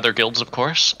challenging other guilds, of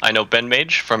course. I know Ben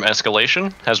Mage from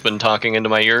Escalation has been talking into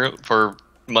my ear for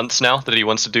months now that he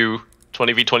wants to do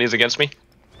 20v20s against me.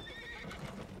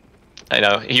 I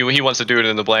know, he wants to do it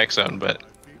in the Black Zone, but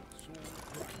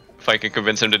if I can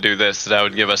convince him to do this, that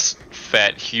would give us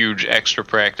fat, huge extra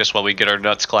practice while we get our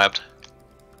nuts clapped.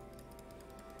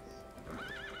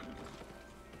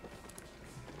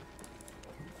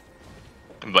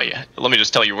 But yeah, let me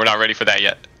just tell you, we're not ready for that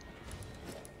yet.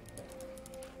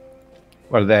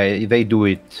 Well, they do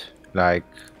it like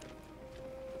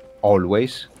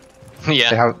always.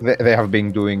 Yeah. They have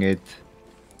been doing it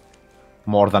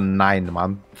more than 9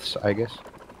 months, I guess.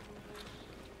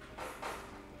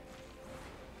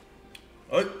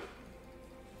 Oh.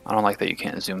 I don't like that you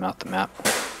can't zoom out the map.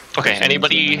 Okay,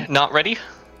 anybody not ready?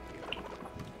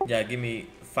 Yeah, give me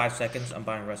 5 seconds. I'm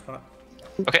buying rest pot.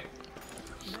 Okay.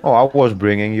 Oh, I was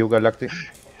bringing you Galactic.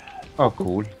 Oh,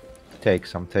 cool. Take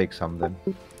some then.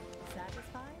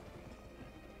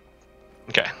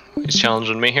 Okay, he's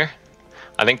challenging me here.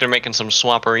 I think they're making some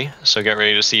swappery, so get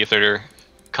ready to see if their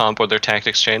comp or their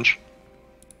tactics change.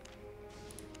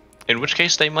 In which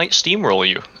case, they might steamroll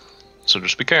you, so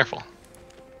just be careful.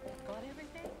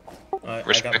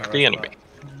 Respect the enemy.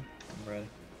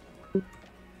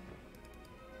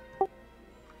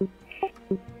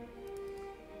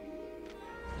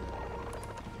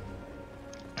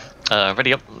 I'm ready.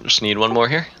 Ready up. Just need one more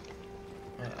here.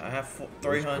 I have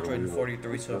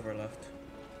 343 silver left.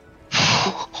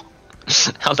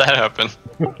 How'd that happen?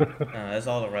 That's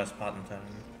all the rest pot I'm telling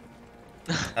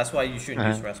you. That's why you shouldn't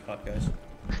use rest pot, guys.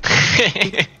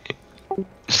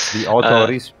 The auto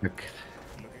respect.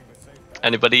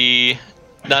 Anybody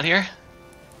not here?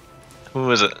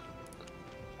 Who is it?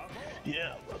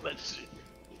 Yeah, well, let's see.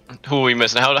 Who are we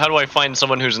missing? How do I find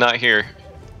someone who's not here?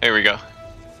 There we go.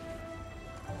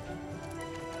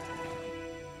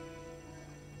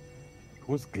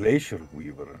 Who's Glacier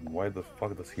Weaver and why the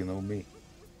fuck does he know me?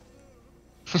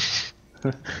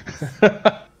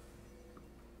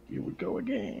 Here we go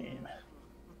again.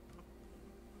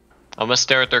 I'm gonna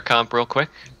stare at their comp real quick.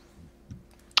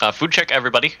 Food check,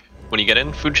 everybody. When you get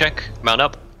in, food check, mount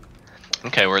up.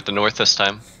 Okay, we're at the north this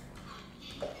time.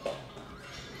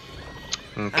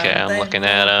 Okay, I'm looking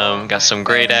at them. Got some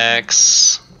Great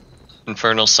Axe,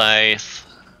 Infernal Scythe.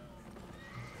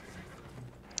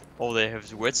 Oh, they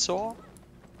have Wet Saw?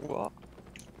 What?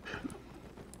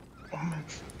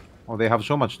 Oh, they have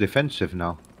so much defensive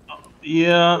now.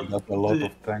 Yeah. That's a lot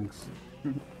of tanks.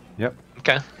 Yep.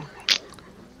 Okay.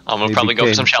 I'm gonna probably go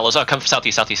for some shallows. Oh, come from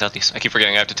southeast, southeast, southeast. I keep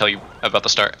forgetting I have to tell you about the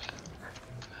start.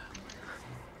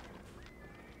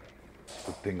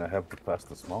 Good thing I have the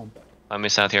fastest mount. Find me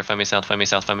south here, find me south, find me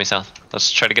south, find me south.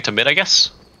 Let's try to get to mid, I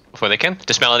guess. Before they can.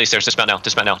 Dismount on these stairs, dismount now,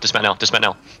 dismount now, dismount now, dismount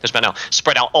now, dismount now.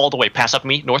 Spread out all the way, pass up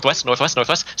me, northwest, northwest,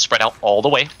 northwest. Spread out all the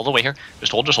way here.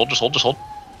 Just hold, just hold, just hold, just hold.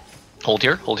 Hold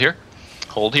here, hold here.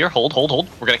 Hold here, hold, hold, hold.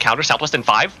 We're gonna counter southwest in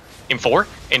 5, in 4,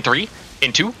 in 3,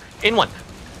 in 2, in 1.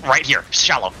 Right here,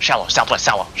 shallow, shallow, southwest,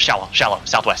 shallow, shallow, shallow,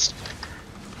 southwest.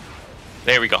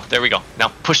 There we go, there we go. Now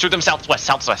push through them southwest,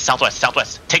 southwest, southwest,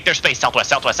 southwest. Take their space, southwest,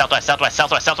 southwest, southwest, southwest,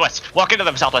 southwest, southwest. Walk into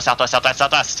them, southwest, southwest, southwest,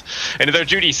 southwest. Into their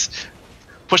duties.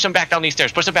 Push them back down these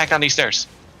stairs, push them back down these stairs.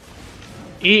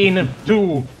 In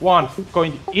 2, 1,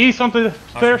 going east on the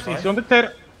stairs, east on the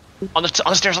stairs. On the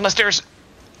stairs, on the stairs.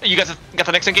 You guys got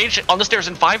the next engage on the stairs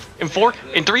in 5, in 4,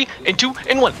 in 3, in 2,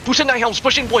 in 1. Push in 9 helms,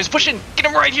 push in, boys, push in. Get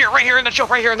him right here in the choke,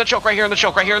 right here in the choke, right here in the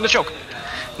choke, right here in the choke.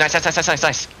 Nice, nice, nice, nice, nice,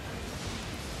 nice.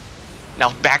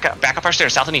 Now back up our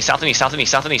stairs, south and east, south and east, south and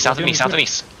east, south and east, south and east, south and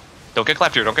east. Don't get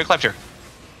clapped here, don't get clapped here.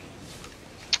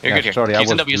 You're good here. Sorry, I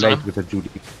was W's late with the Judy.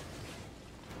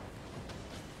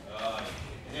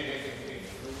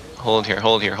 Hold here,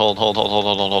 hold here, hold.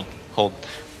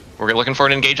 We're looking for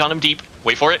an engage on him deep.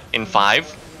 Wait for it. In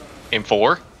 5, in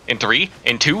 4, in 3,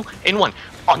 in 2, in 1.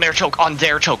 On their choke, on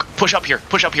their choke. Push up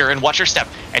here, and watch your step.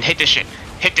 And hit this shit.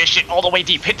 Hit this shit all the way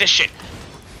deep. Hit this shit.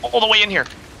 All the way in here.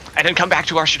 And then come back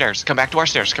to our stairs. Come back to our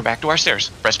stairs. Come back to our stairs.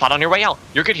 Rest pot on your way out.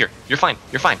 You're good here. You're fine.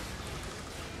 You're fine.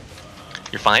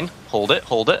 You're fine. Hold it,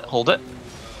 hold it, hold it.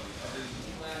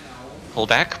 Pull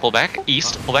back,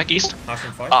 east, pull back east.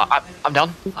 I'm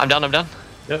down, I'm down, I'm down.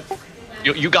 Yep.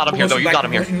 You got him here, though. You got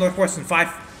him here. Northwest in 5,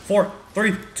 4,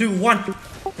 3, 2, 1.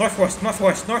 Northwest,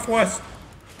 northwest, northwest.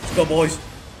 Let's go, boys.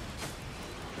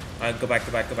 Go back,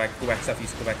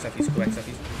 southeast, go back, southeast.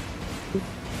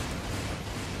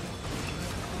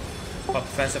 Pop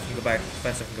defensive and go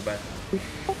back,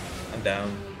 I'm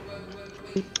down.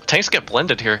 Tanks get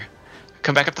blended here.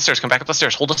 Come back up the stairs,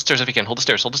 Hold the stairs if you can. Hold the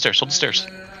stairs. Hold the stairs.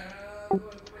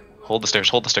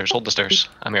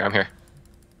 I'm here.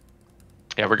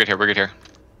 Yeah, we're good here.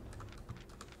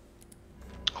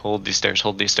 Hold these stairs.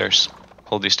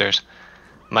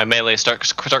 My melee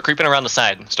start creeping around the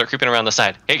side.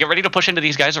 Hey, get ready to push into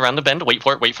these guys around the bend. Wait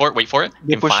for it. They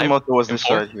In push 5, them out towards in this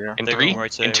 4, side here. in 3,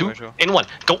 in 2, in 1.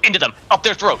 Go into them. Up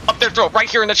their throat. Right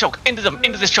here in the choke. Into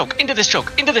this choke.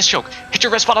 Hit your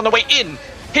rest spot on the way in.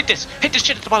 Hit this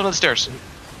shit at the bottom of the stairs.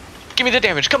 Give me the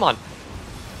damage. Come on.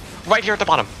 Right here at the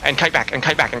bottom. And kite back. A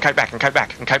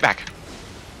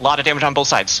lot of damage on both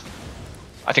sides.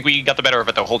 I think we got the better of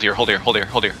it though. Hold here. Holding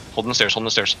the stairs.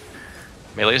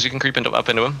 Melees, you can creep up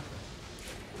into him.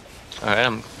 Alright,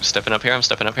 I'm stepping up here.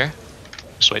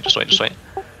 Just wait.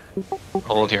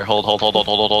 Hold here.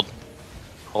 Hold.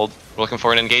 We're looking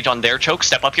for an engage on their choke.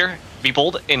 Step up here. Be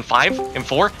bold. In 5, in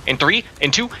 4, in 3,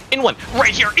 in 2, in 1.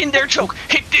 Right here in their choke.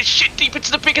 Hit this shit deep. It's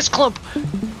the biggest clump.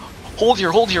 Hold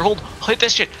here. Hit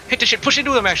this shit. Push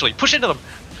into them, actually.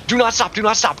 Do not stop.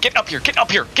 Get up here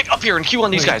and Q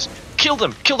on these guys. Kill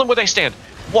them where they stand.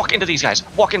 Walk into these guys.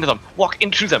 Walk into them.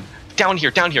 Down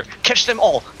here. Catch them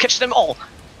all.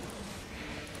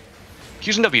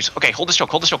 Using W's. Okay, hold this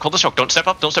choke. Don't step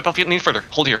up any further.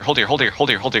 Hold here. Hold.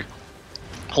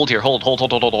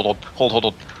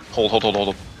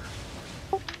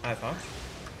 High Fox.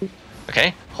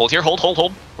 Okay, hold here.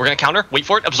 We're gonna counter. Wait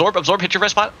for it. Absorb. Hit your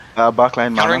rest spot.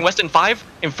 Backline. Countering west in 5,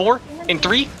 in 4, in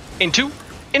 3, in 2,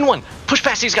 in 1. Push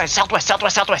past these guys. Southwest.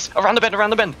 Around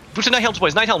the bend. Boost to night helms,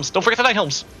 boys. Don't forget the night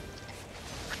helms.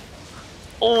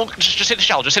 Oh, just hit a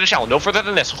shallow. No further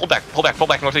than this. Hold back.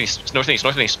 Northeast.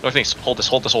 Hold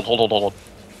this.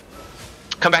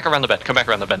 Come back around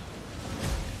the bend.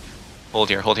 Hold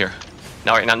here.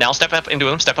 Now step up into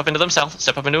them south.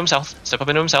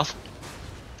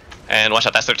 And watch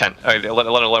out, that's their 10. Alright, let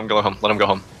them go home.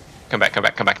 Come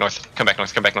back north.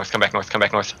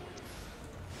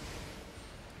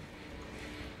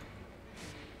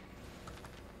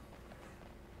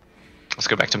 Let's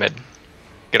go back to mid.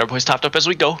 Get our boys topped up as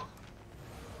we go.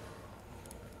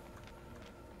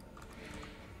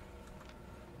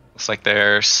 Looks like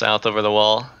they're south over the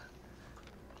wall.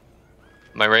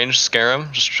 My range, scare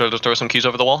them. Just try to throw some keys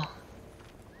over the wall.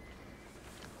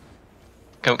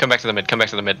 Come back to the mid.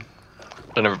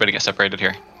 Don't everybody get separated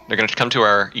here. They're gonna come to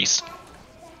our east.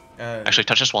 Actually,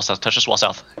 touch this wall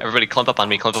south. Everybody clump up on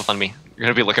me. You're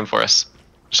gonna be looking for us.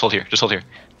 Just hold here.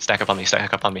 Stack up on me.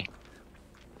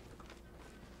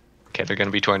 Okay, they're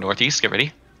gonna be to our northeast. Get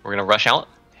ready. We're gonna rush out.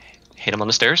 Hit them on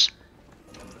the stairs.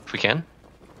 If we can.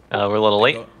 We're a little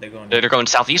late. They're going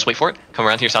southeast. Wait for it. Come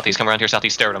around here southeast.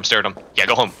 Stare at them. Yeah,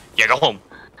 go home.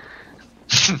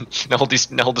 Now hold this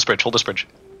bridge. Hold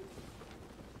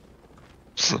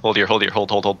here.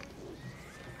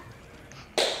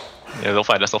 Yeah, they'll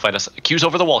fight us. Q's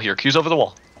over the wall here.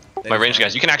 My range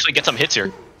guys, you can actually get some hits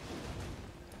here.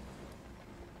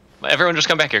 Everyone just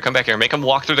come back here. Make them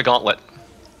walk through the gauntlet.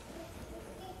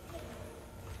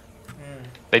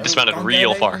 They dismounted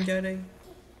real far.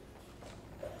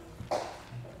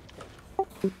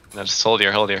 Now just hold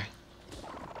here.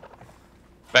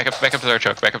 Back up to our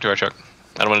choke. I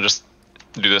don't want to just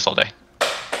do this all day.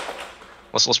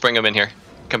 Let's bring them in here.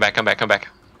 Come back.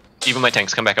 Even my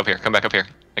tanks, come back up here.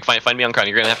 Like find me on crown.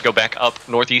 You're gonna have to go back up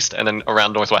northeast and then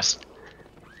around northwest.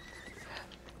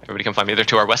 Everybody come find me. They're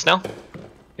to our west now.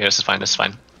 Yeah, this is fine.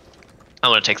 I'm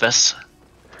gonna take this.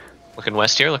 Looking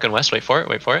west here. Wait for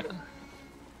it.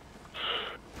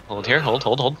 Hold here.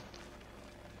 Hold.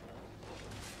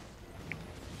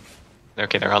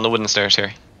 Okay, they're on the wooden stairs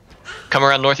here. Come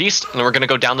around northeast, and then we're gonna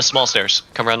go down the small stairs.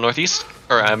 Come around northeast,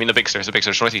 the big stairs.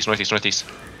 Northeast.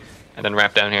 And then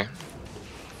wrap down here.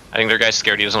 I think their guy's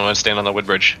scared. He doesn't want to stand on the wood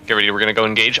bridge. Get ready. We're gonna go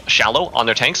engage shallow on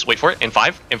their tanks. Wait for it. In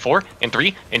 5, in 4, in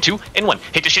 3, in 2, in 1.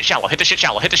 Hit the shit shallow.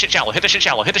 Shallow.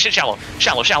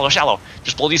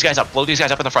 Just blow these guys up. In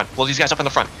the front.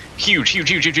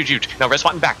 Huge. Now red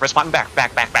spot and back.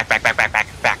 Back.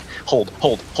 Hold.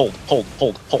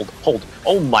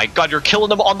 Oh my god, you're killing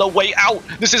them on the way out.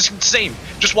 This is insane.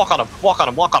 Just walk on them.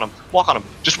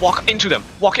 Just walk into them.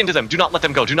 Do not let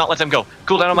them go.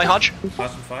 Cool down on my Hodge.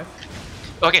 Awesome 5.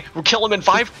 Okay, we'll kill them in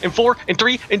 5, in 4, in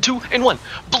 3, in 2, in 1.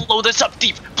 Blow this up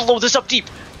deep.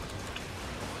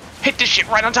 Hit this shit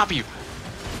right on top of you.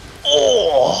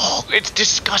 Oh, it's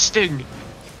disgusting.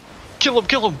 Kill him,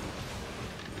 kill him.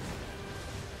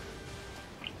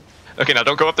 Okay, now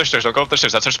don't go up their stairs, don't go up their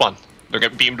stairs, that's their spawn. They're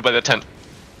getting beamed by the tent.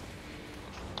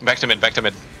 Back to mid, back to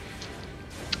mid.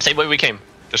 Same way we came,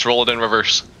 just roll it in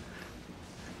reverse.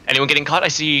 Anyone getting caught? I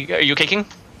see, are you caking?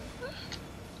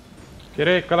 Get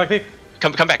it, Galactic.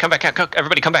 Come back,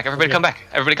 everybody come back, everybody come back.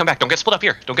 Everybody come back, don't get split up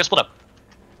here, don't get split up.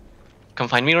 Come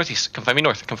find me northeast, come find me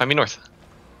north, come find me north.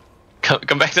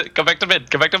 Come back to mid,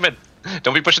 come back to mid.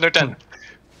 Don't be pushing their 10.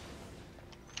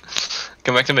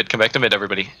 Come back to mid,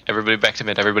 everybody. Everybody back to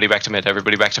mid, everybody back to mid,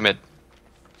 everybody back to mid.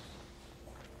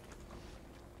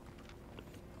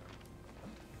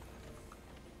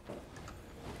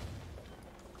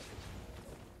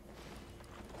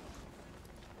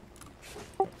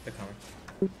 They're coming.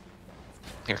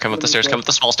 Here, come up the stairs, come up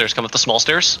the small stairs, come up the small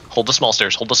stairs. Hold the small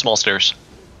stairs, hold the small stairs.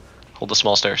 Hold the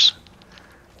small stairs.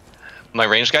 My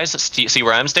range guys, see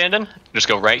where I'm standing? Just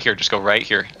go right here, just go right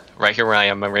here. Right here where I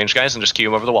am, my range guys, and just queue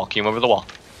them over the wall, queue them over the wall.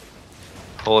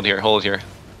 Hold here, hold here.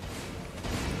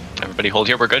 Everybody hold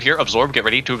here, we're good here. Absorb, get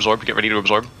ready to absorb, get ready to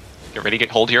absorb. Get ready,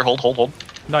 hold here, hold.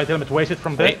 Night helmet wasted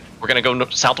from there. Wait, we're gonna go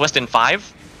southwest in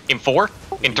 5, in 4,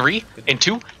 in 3, in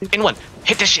 2, in 1.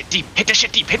 Hit this shit deep, hit this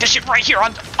shit deep, hit this shit right here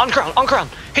on crown.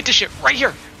 Hit this shit right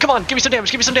here. Come on, give me some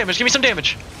damage, give me some damage, give me some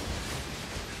damage.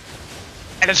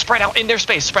 And then spread out in their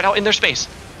space, spread out in their space.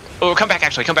 Oh, come back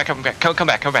actually, come back.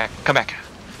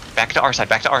 Back to our side,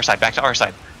 back to our side, back to our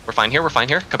side. We're fine here,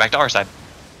 come back to our side.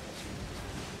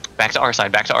 Back to our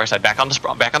side, back to our side, back on the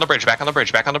bridge, back on the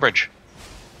bridge, back on the bridge.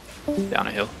 Down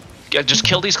a hill. Yeah, just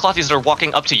kill these clothies that are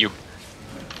walking up to you.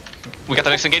 We got the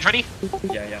next engage ready?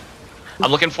 Yeah. I'm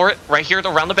looking for it right here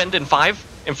around the bend in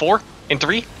 5, in 4, in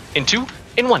 3, in 2,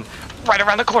 in 1. Right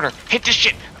around the corner. Hit this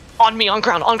shit. On me, on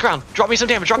ground. Drop me some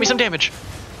damage,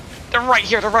 They're right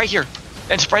here,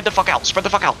 And spread the fuck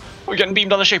out, We're getting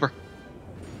beamed on the Shaper.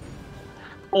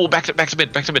 Oh, back to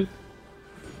mid.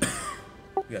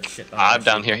 We got shit I'm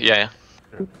down here, yeah.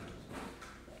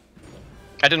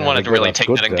 I didn't want to really take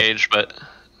that engage, but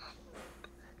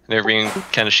they're being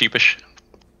kind of sheepish.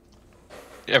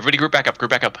 Everybody group back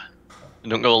up.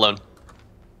 Don't go alone.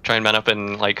 Try and man up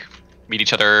and, like, meet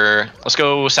each other. Let's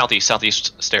go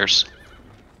southeast stairs.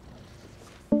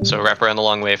 So wrap around the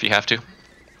long way if you have to.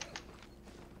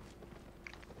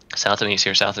 South and east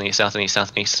here, south and east.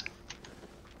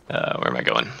 Where am I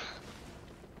going?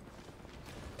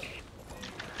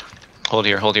 Hold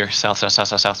here, south.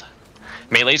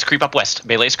 Melees creep up west.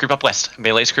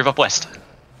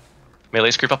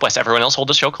 Everyone else hold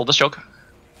this choke.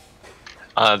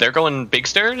 They're going big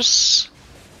stairs.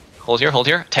 Hold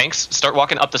here. Tanks, start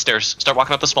walking up the stairs. Start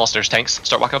walking up the small stairs, tanks.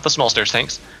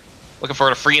 Looking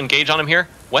for a free engage on him here.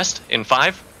 West, in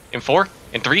 5, in 4,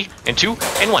 in 3, in 2,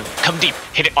 in 1. Come deep.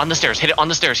 Hit it on the stairs here.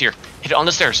 Hit it on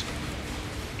the stairs.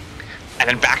 And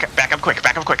then back up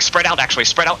quick. Spread out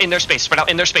in their space.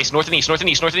 North and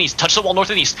east. Touch the wall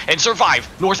north and east. And survive.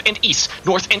 North and east.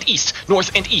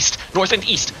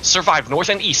 Survive north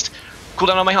and east. Cool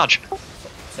down on my Hodge.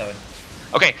 7.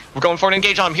 Okay, we're going for an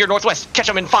engage on him here northwest. Catch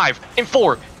him in 5, in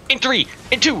 4, in 3,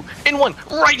 in 2, in 1.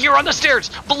 Right here on the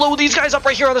stairs. Blow these guys up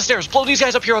right here on the stairs. Blow these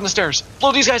guys up here on the stairs.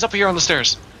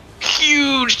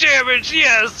 Huge damage,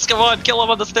 yes! Come on, kill him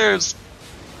on the stairs.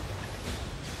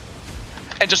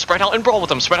 And just spread out and brawl with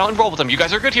them. You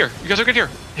guys are good here.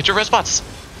 Hit your red spots.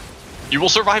 You will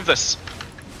survive this.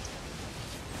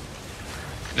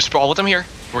 Just brawl with them here.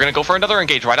 We're gonna go for another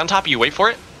engage right on top of you. Wait for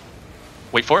it.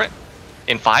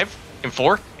 In 5, in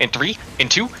 4, in 3, in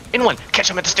 2, in 1.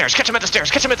 Catch him at the stairs.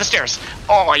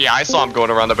 Oh yeah, I saw him going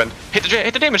around the bend. Hit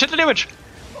the damage.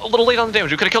 A little late on the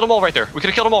damage. We could have killed them all right there.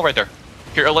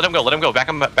 Here, let him go. Back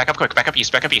up quick. Back up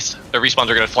east. Their respawns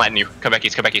are gonna flatten you. Come back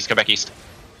east. Come back east.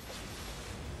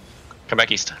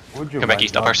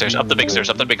 Up our stairs. Up the big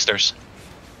stairs.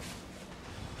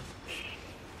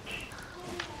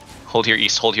 Hold here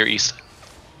east.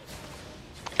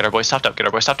 Get our boys topped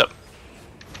up.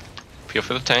 Feel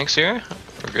for the tanks here.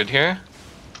 We're good here.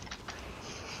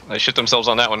 They shit themselves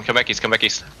on that one. Come back east.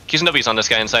 Q's and W's on this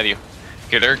guy inside of you.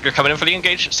 Here, they're coming in for the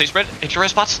engage. Stay spread. Hit your red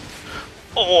spots.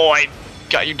 Oh, I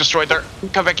got you destroyed there.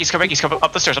 Come back east. Come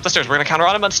up the stairs. We're gonna counter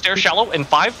on him on stairs shallow in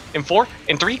 5, in 4,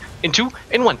 in 3, in 2,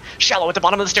 in 1. Shallow at the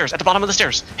bottom of the stairs.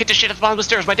 Hit this shit at the bottom of the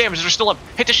stairs. My damages are still up.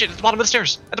 Hit this shit at the bottom of the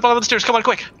stairs. Come on,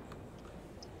 quick.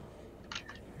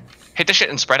 Hit this shit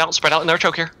and spread out in our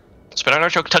choke here.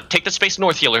 Take the space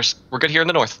north, healers. We're good here in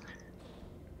the north.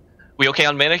 We okay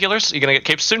on mana, healers? You gonna get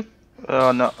capes soon?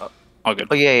 No. All good.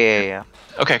 Oh, yeah.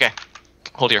 Okay.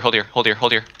 Hold here.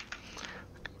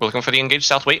 We're looking for the engage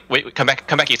south. Wait. Come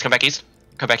back east.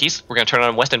 We're gonna turn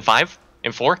on west in 5,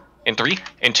 in 4, in 3,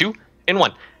 in 2, in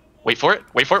 1. Wait for it,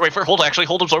 wait for it, wait for it. Hold, actually,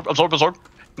 hold, absorb, absorb, absorb.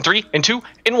 In 3, in 2,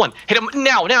 in 1. Hit him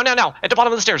now, now, now, now, at the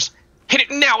bottom of the stairs. Hit it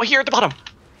now, here at the bottom.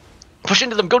 Push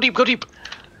into them, go deep, go deep.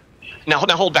 Now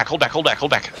hold back, hold back, hold back, hold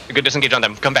back. Good disengage on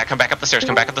them. Come back up the stairs,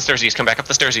 come back up the stairs east, come back up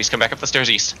the stairs east, come back up the stairs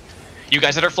east. You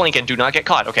guys that are flanking, do not get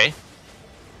caught, okay?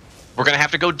 We're gonna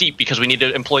have to go deep because we need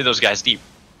to employ those guys deep.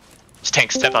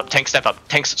 Tanks, step up, tanks, step up.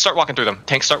 Tanks, start walking through them.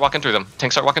 Tanks, start walking through them.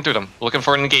 Tanks, start walking through them. We're looking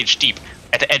for an engage deep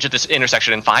at the edge of this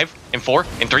intersection in 5, in 4,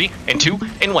 in 3, in 2,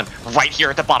 in 1. Right here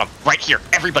at the bottom, right here.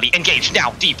 Everybody engage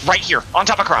now, deep, right here, on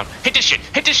top of Crown. Hit this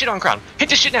shit on Crown. Hit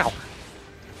this shit now.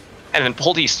 And then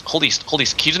hold east, hold east, hold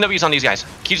east. Qs and Ws on these guys.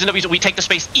 Qs and Ws, we take the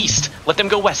space east. Let them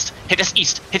go west. Hit us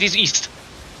east, hit these east.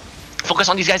 Focus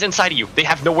on these guys inside of you. They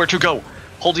have nowhere to go.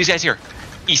 Hold these guys here.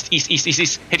 East, east, east, east,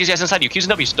 east. Hit these guys inside you. Qs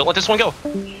and Ws, don't let this one go.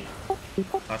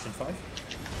 Pass in 5.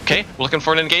 Okay, we're looking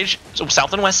for an engage. So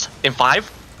south and west. In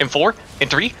 5, in 4, in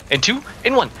 3, in 2,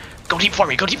 in 1. Go deep for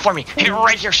me, go deep for me. Hit it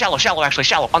right here, shallow, shallow, actually,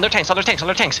 shallow. On their tanks, on their tanks, on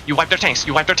their tanks. You wipe their tanks,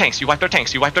 you wipe their tanks, you wipe their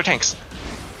tanks, you wipe their tanks.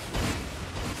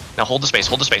 Now hold the space,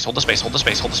 hold the space, hold the space, hold the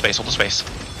space, hold the space, hold the space.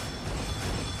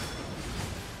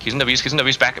 Qs and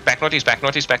Ws, back northeast, back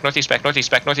northeast, back northeast, back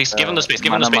northeast, back northeast. Give them the space,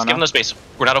 give them the space, give them the space.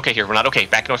 We're not okay here, we're not okay.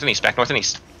 Back north and east, back north and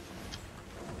east.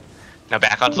 Now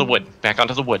back onto the wood, back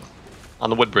onto the wood. On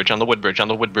the wood bridge, on the wood bridge, on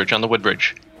the wood bridge, on the wood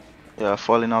bridge. Yeah,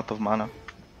 falling out of mana.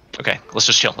 Okay, let's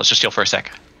just chill for a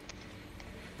sec.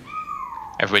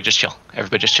 Everybody just chill,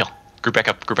 everybody just chill. Group back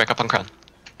up on Crown.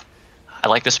 I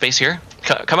like this space here.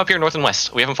 Come up here north and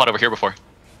west. We haven't fought over here before.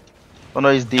 Oh no,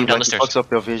 he's deep, down like the it fucks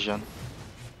up your vision.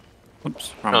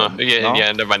 Oops.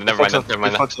 Yeah, never mind. It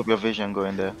fucks up your vision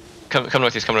going there. Come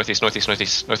northeast, northeast.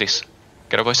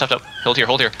 Get our boys stuffed up. Hold here.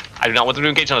 I do not want them to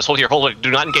engage on us. Hold here. Do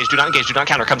not engage, do not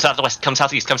counter. Come southwest, come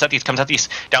southeast. Down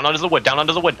onto the wood, on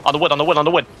the wood.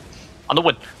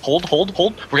 Hold.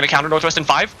 We're gonna counter northwest in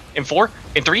 5, in 4,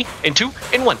 in 3, in 2,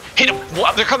 in 1. Hit them.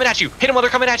 They're coming at you. Hit them while they're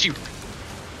coming at you.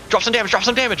 Drop some damage.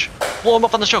 Blow them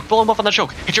up on the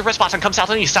choke. Hit your red spots and come south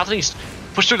and east.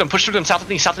 Push through them, south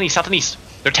and east.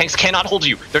 Their tanks cannot hold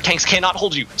you.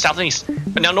 South and east.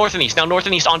 But now north and east.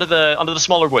 Onto the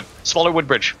smaller wood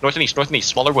bridge. North and east.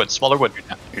 Smaller wood.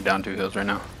 You're down 2 hills right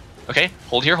now. Okay,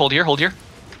 hold here. Qs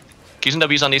and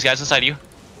Ws on these guys inside you.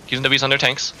 Qs and Ws on their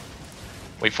tanks.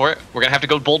 Wait for it. We're gonna have to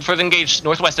go bold for the engage.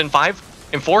 Northwest in 5,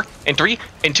 in 4, in 3,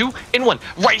 in 2, in 1.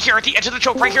 Right here at the edge of the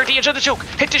choke.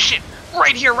 Hit this shit.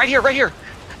 Right here.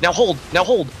 Now hold.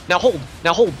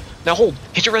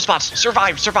 Hit your red spots.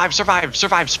 Survive.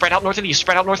 Spread out north and east.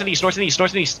 Now north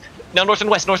and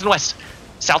west.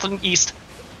 South and east.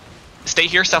 Stay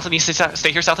here, south and east.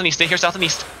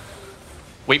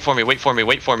 Wait for me. Wait.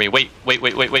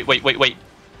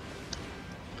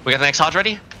 We got the next Hodge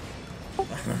ready?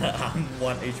 I'm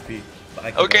 1 HP.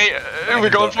 Okay, we're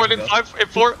going for it in 5, in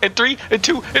 4, in 3, in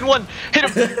 2, in 1. Hit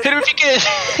him if you can.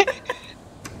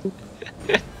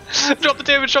 Drop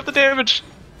the damage.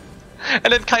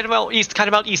 And then kite him out east.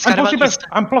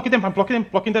 I'm blocking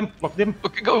them.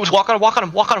 Okay, go, walk on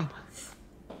him.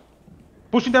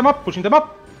 Pushing them up.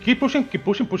 Keep pushing.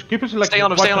 Like, stay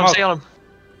on him.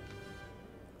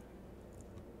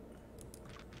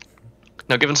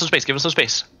 Now give him some space.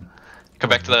 Come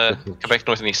back to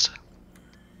north and east.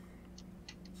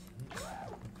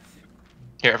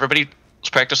 Here, everybody, let's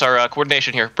practice our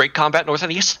coordination here. Break combat north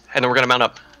and east, and then we're gonna mount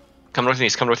up. Come north and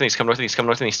east.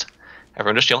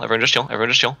 Everyone just chill.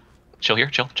 Chill here.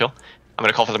 I'm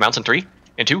gonna call for the mounts in 3,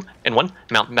 in 2, in 1.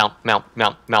 Mount.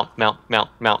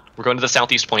 We're going to the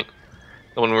southeast point.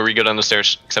 The one where we go down the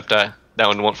stairs, except that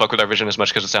one won't fuck with our vision as much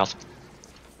because it's south.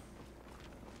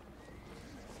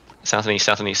 South and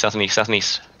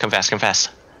east. Come fast.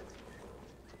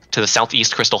 To the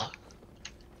southeast crystal.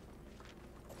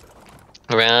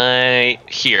 Right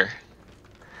here.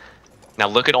 Now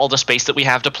look at all the space that we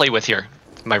have to play with here.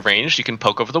 My range, you can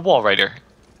poke over the wall right here.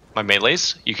 My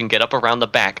melees, you can get up around the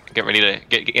back. Get ready to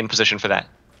get in position for that.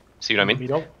 See what I mean?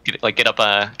 Get up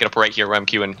right here where I'm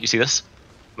queuing. You see this?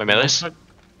 My melees.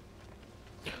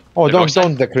 Oh,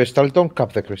 don't the crystal. Don't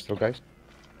cap the crystal, guys.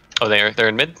 Oh, they're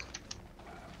in mid.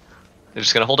 They're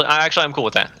just gonna hold it. Actually, I'm cool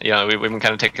with that. Yeah, we've been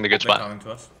kind of taking a good spot.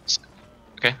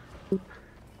 Okay.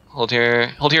 Hold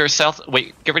here, south.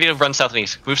 Wait, get ready to run south and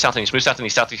east. Move south and east.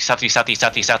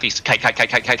 Southeast. Kite.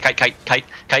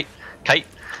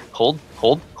 Hold.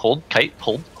 Kite.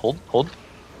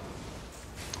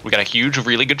 We got a huge,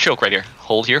 really good choke right here.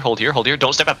 Hold here.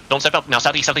 Don't step up. Now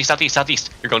southeast.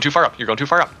 You're going too far up.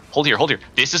 Hold here.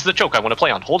 This is the choke I want to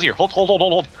play on. Hold here. Hold.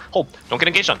 Don't get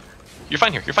engaged on. You're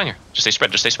fine here. Just stay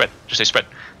spread.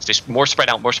 Stay more spread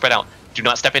out. Do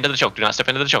not step into the choke.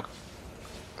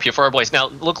 Pure for our boys. Now,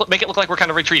 make it look like we're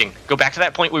kind of retreating. Go back to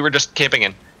that point we were just camping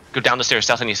in. Go down the stairs,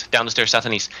 south and east. Down the stairs, south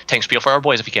and east. Tanks peel for our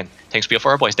boys if you can. Tanks peel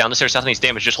for our boys. Down the stairs, south and east.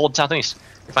 Damage. Just hold south and east.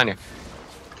 You're fine here.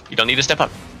 You don't need to step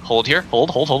up. Hold here.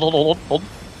 Hold. We're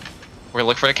gonna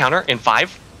look for the counter in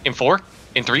 5, in 4,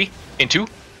 in 3, in 2,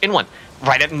 in 1.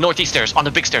 Right at northeast stairs, on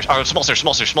the big stairs. Or small stairs.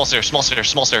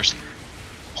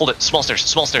 Hold it. Small stairs.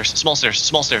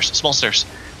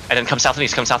 And then come south and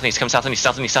east. Cut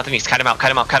him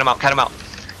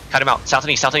out. South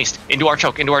and east. Into our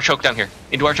choke down here.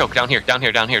 Down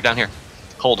here.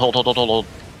 Hold. Hold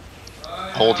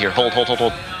here.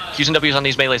 Hold. Q's and W's on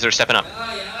these melees that are stepping up.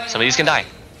 Some of these can die.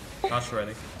 Not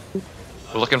ready.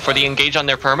 We're looking for the engage on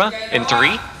their perma. In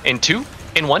 3, in 2,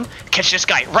 in 1. Catch this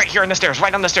guy right here on the stairs.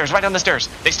 Right on the stairs.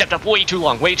 They stepped up way too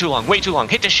long.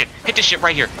 Hit this shit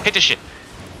right here.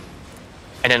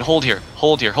 And then hold here.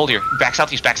 Back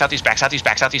southeast.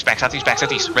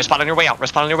 Respawn on your way out.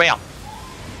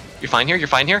 You're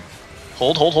fine here.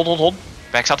 Hold.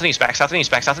 Back south and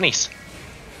east.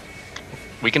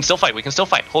 We can still fight.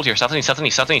 Hold here. South and east.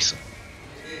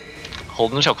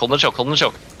 Hold in the choke. Hold.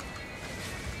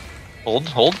 We're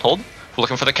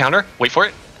looking for the counter. Wait for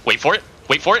it.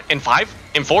 In 5,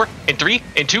 in 4, in 3,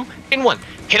 in 2, in 1.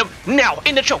 Hit him now.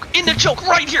 In the choke.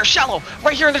 Right here, shallow.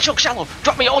 Right here in the choke, shallow.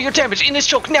 Drop me all your damage in this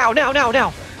choke. Now. A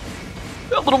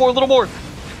little more.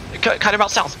 Cut him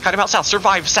out south.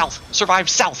 Survive south.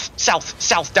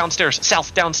 Downstairs.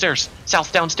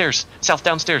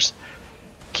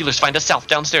 Keelers, find us south.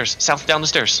 Downstairs. Down the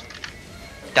stairs.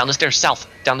 South.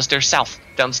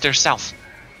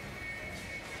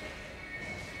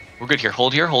 We're good here.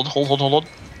 Hold here. Hold.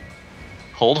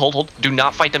 Do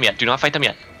not fight them yet.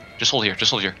 Just hold here.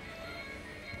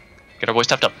 Get our boys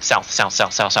stepped up. South.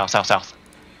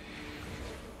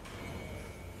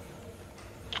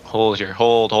 Hold here.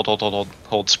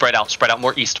 Hold. Spread out.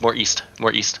 More east.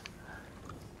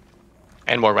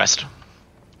 And more west.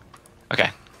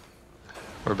 Okay.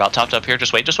 We're about topped up here.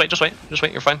 Just wait.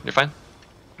 You're fine.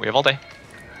 We have all day.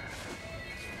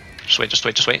 Just wait.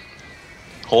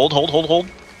 Hold.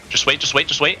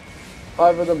 Just wait.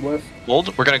 5 of them west.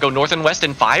 Hold. We're gonna go north and west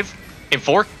in 5, in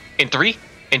 4, in 3,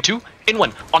 in 2, in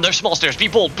 1. On their small stairs. Be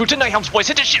bold. Boots and night helms, boys.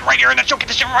 Hit this shit right here in the choke. Hit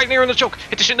this shit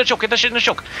in the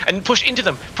choke. And push into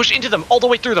them. All the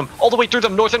way through them.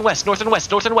 North and west.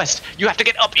 You have to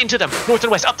get up into them. North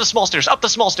and west. Up the small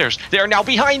stairs. They are now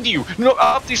behind you. No,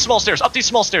 up these small stairs.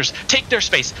 Take their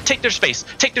space.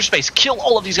 Kill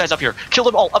all of these guys up here. Kill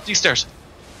them all up these stairs.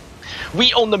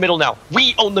 We own the middle now.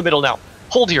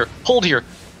 Hold here.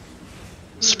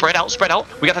 Spread out.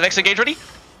 We got the next engage ready?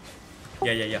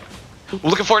 Yeah. We're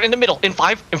looking for it in the middle. In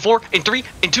 5, in 4, in 3,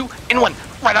 in 2, in 1.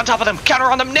 Right on top of them. Counter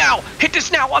on them now. Hit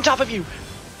this now on top of you.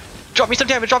 Drop me some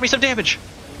damage.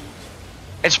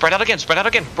 And spread out again.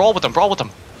 Brawl with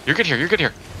them. You're good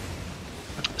here.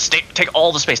 Take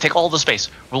all the space.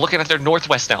 We're looking at their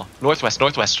northwest now.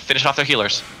 Northwest. Finish off their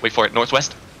healers. Wait for it.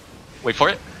 Northwest. Wait for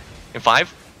it. In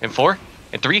 5, in 4,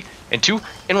 in 3, in 2,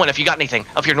 in 1. If you got anything.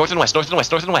 Up here, north and west. On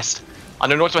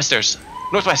their northwest stairs.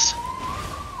 Northwest.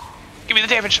 Give me the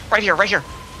damage. Right here.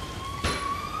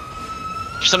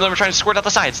 Some of them are trying to squirt out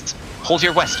the sides. Hold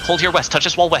here west. Touch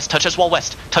this wall west.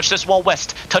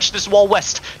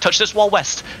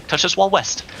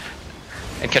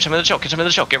 And catch them in the choke.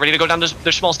 Get ready to go down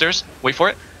their small stairs. Wait for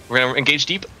it. We're going to engage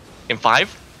deep. In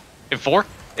 5, in 4,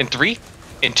 in 3,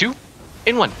 in 2,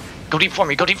 in 1. Go deep for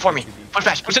me. Push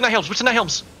fast. Boots in the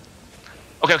helms.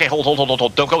 Okay, hold.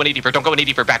 Don't go any deeper.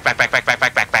 Back.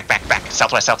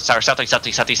 Southwest, southeast.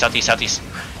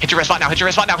 Hit your red spot now.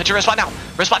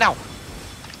 Respawn now.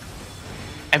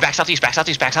 And back southeast.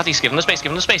 Give them the space.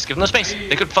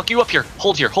 They could fuck you up here.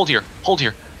 Hold here. Hold.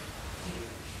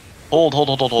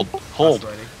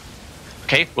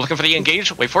 Okay, we're looking for the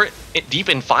engage. Wait for it. Deep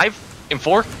in 5, in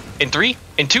 4, in 3,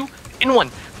 in 2, in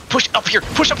 1. Push up here.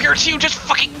 It's huge. It's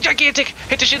fucking gigantic.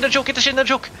 Hit the shit in the choke. In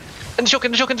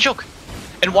the choke.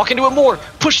 And walk into it more.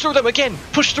 Push through them again.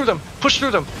 Push through them.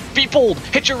 Be bold.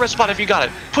 Hit your red spot if you got it.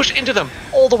 Push into them.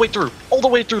 All the way through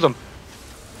them.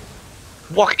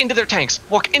 Walk into their tanks.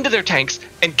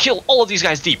 And kill all of these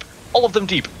guys deep. All of them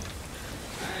deep.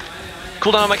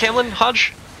 Cooldown on my Camlin,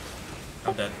 Hodge?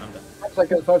 I'm dead.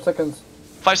 5 seconds.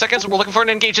 5 seconds. We're looking for an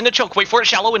engage in the choke. Wait for it.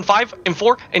 Shallow in 5, in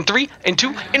 4, in 3, in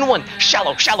 2, in 1.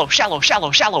 Shallow.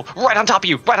 Right on top of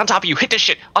you. Hit this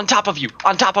shit. On top of you.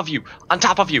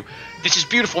 This is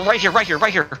beautiful. Right here.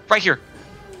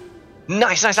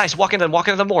 Nice. Walk into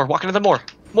them more.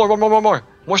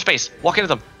 More space. Walk into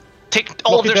them. Take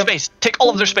all of their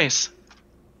space.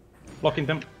 Blocking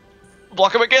them.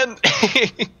 Block them again.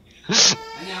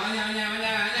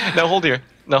 Now hold here.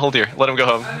 Let him go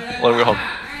home.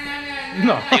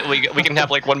 No. We can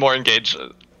have like one more engage.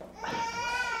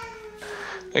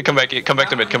 Hey, come back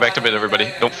to mid,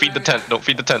 everybody. Don't feed the tent, don't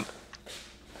feed the tent.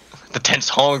 The tent's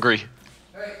hungry.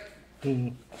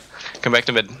 Come back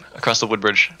to mid, across the wood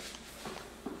bridge.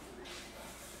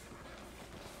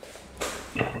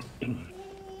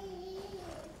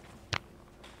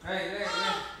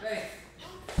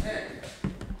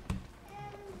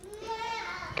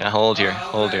 Yeah, hold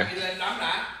here.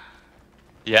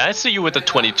 Yeah, I see you with the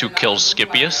 22 kills,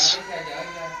 Scipius.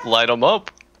 Light them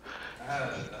up.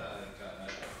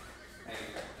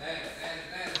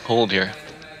 Hold here.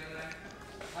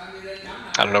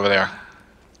 I don't know where they are.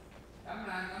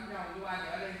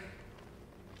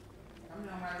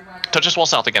 Touch this wall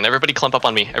south again. Everybody clump up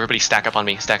on me. Everybody stack up on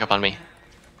me.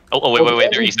 Oh,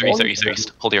 wait. They're east.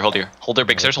 Hold here. Hold their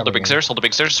big stairs. Hold the big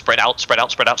stairs. Spread out.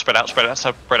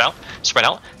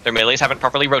 Their melees haven't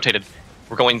properly rotated.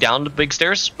 We're going down the big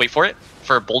stairs. Wait for it.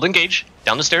 For a bold engage.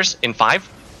 Down the stairs. In 5,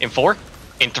 in 4,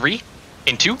 in 3,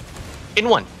 in 2, in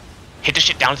 1. Hit the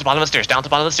shit down to the bottom of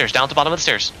the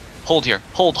stairs. Hold here.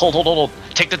 Hold.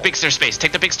 Take the big stair space.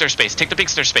 Take the big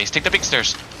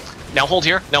stairs. Now hold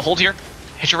here.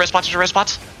 Hit your res spots.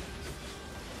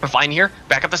 We're fine here.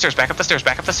 Back up the stairs.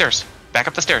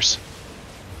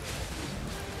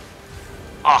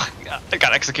 Ah, oh, I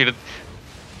got executed.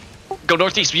 Go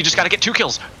northeast. You just gotta get 2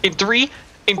 kills. In 3,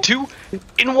 in 2,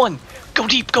 in 1. Go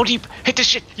deep. Hit this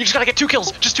shit. You just gotta get 2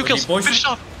 kills. Just 2 kills. Finish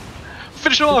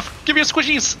it off. Give me a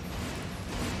squishies.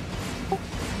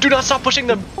 Do not stop pushing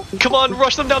them. Come on,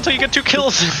 rush them down until you get 2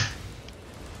 kills.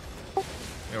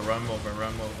 Yeah, run over.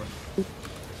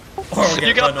 Or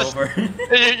get run over.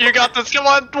 You got this. Come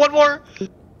on, one more.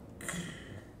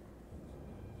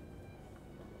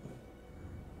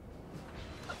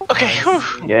 Okay.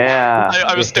 Whew. Yeah.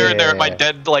 I was staring there at my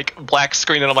dead like black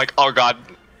screen, and I'm like, oh god.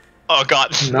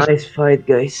 Nice fight,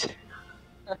 guys.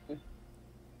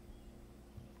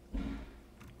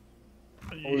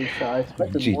 Holy shit, I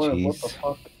expected more. What the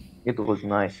fuck? It was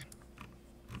nice.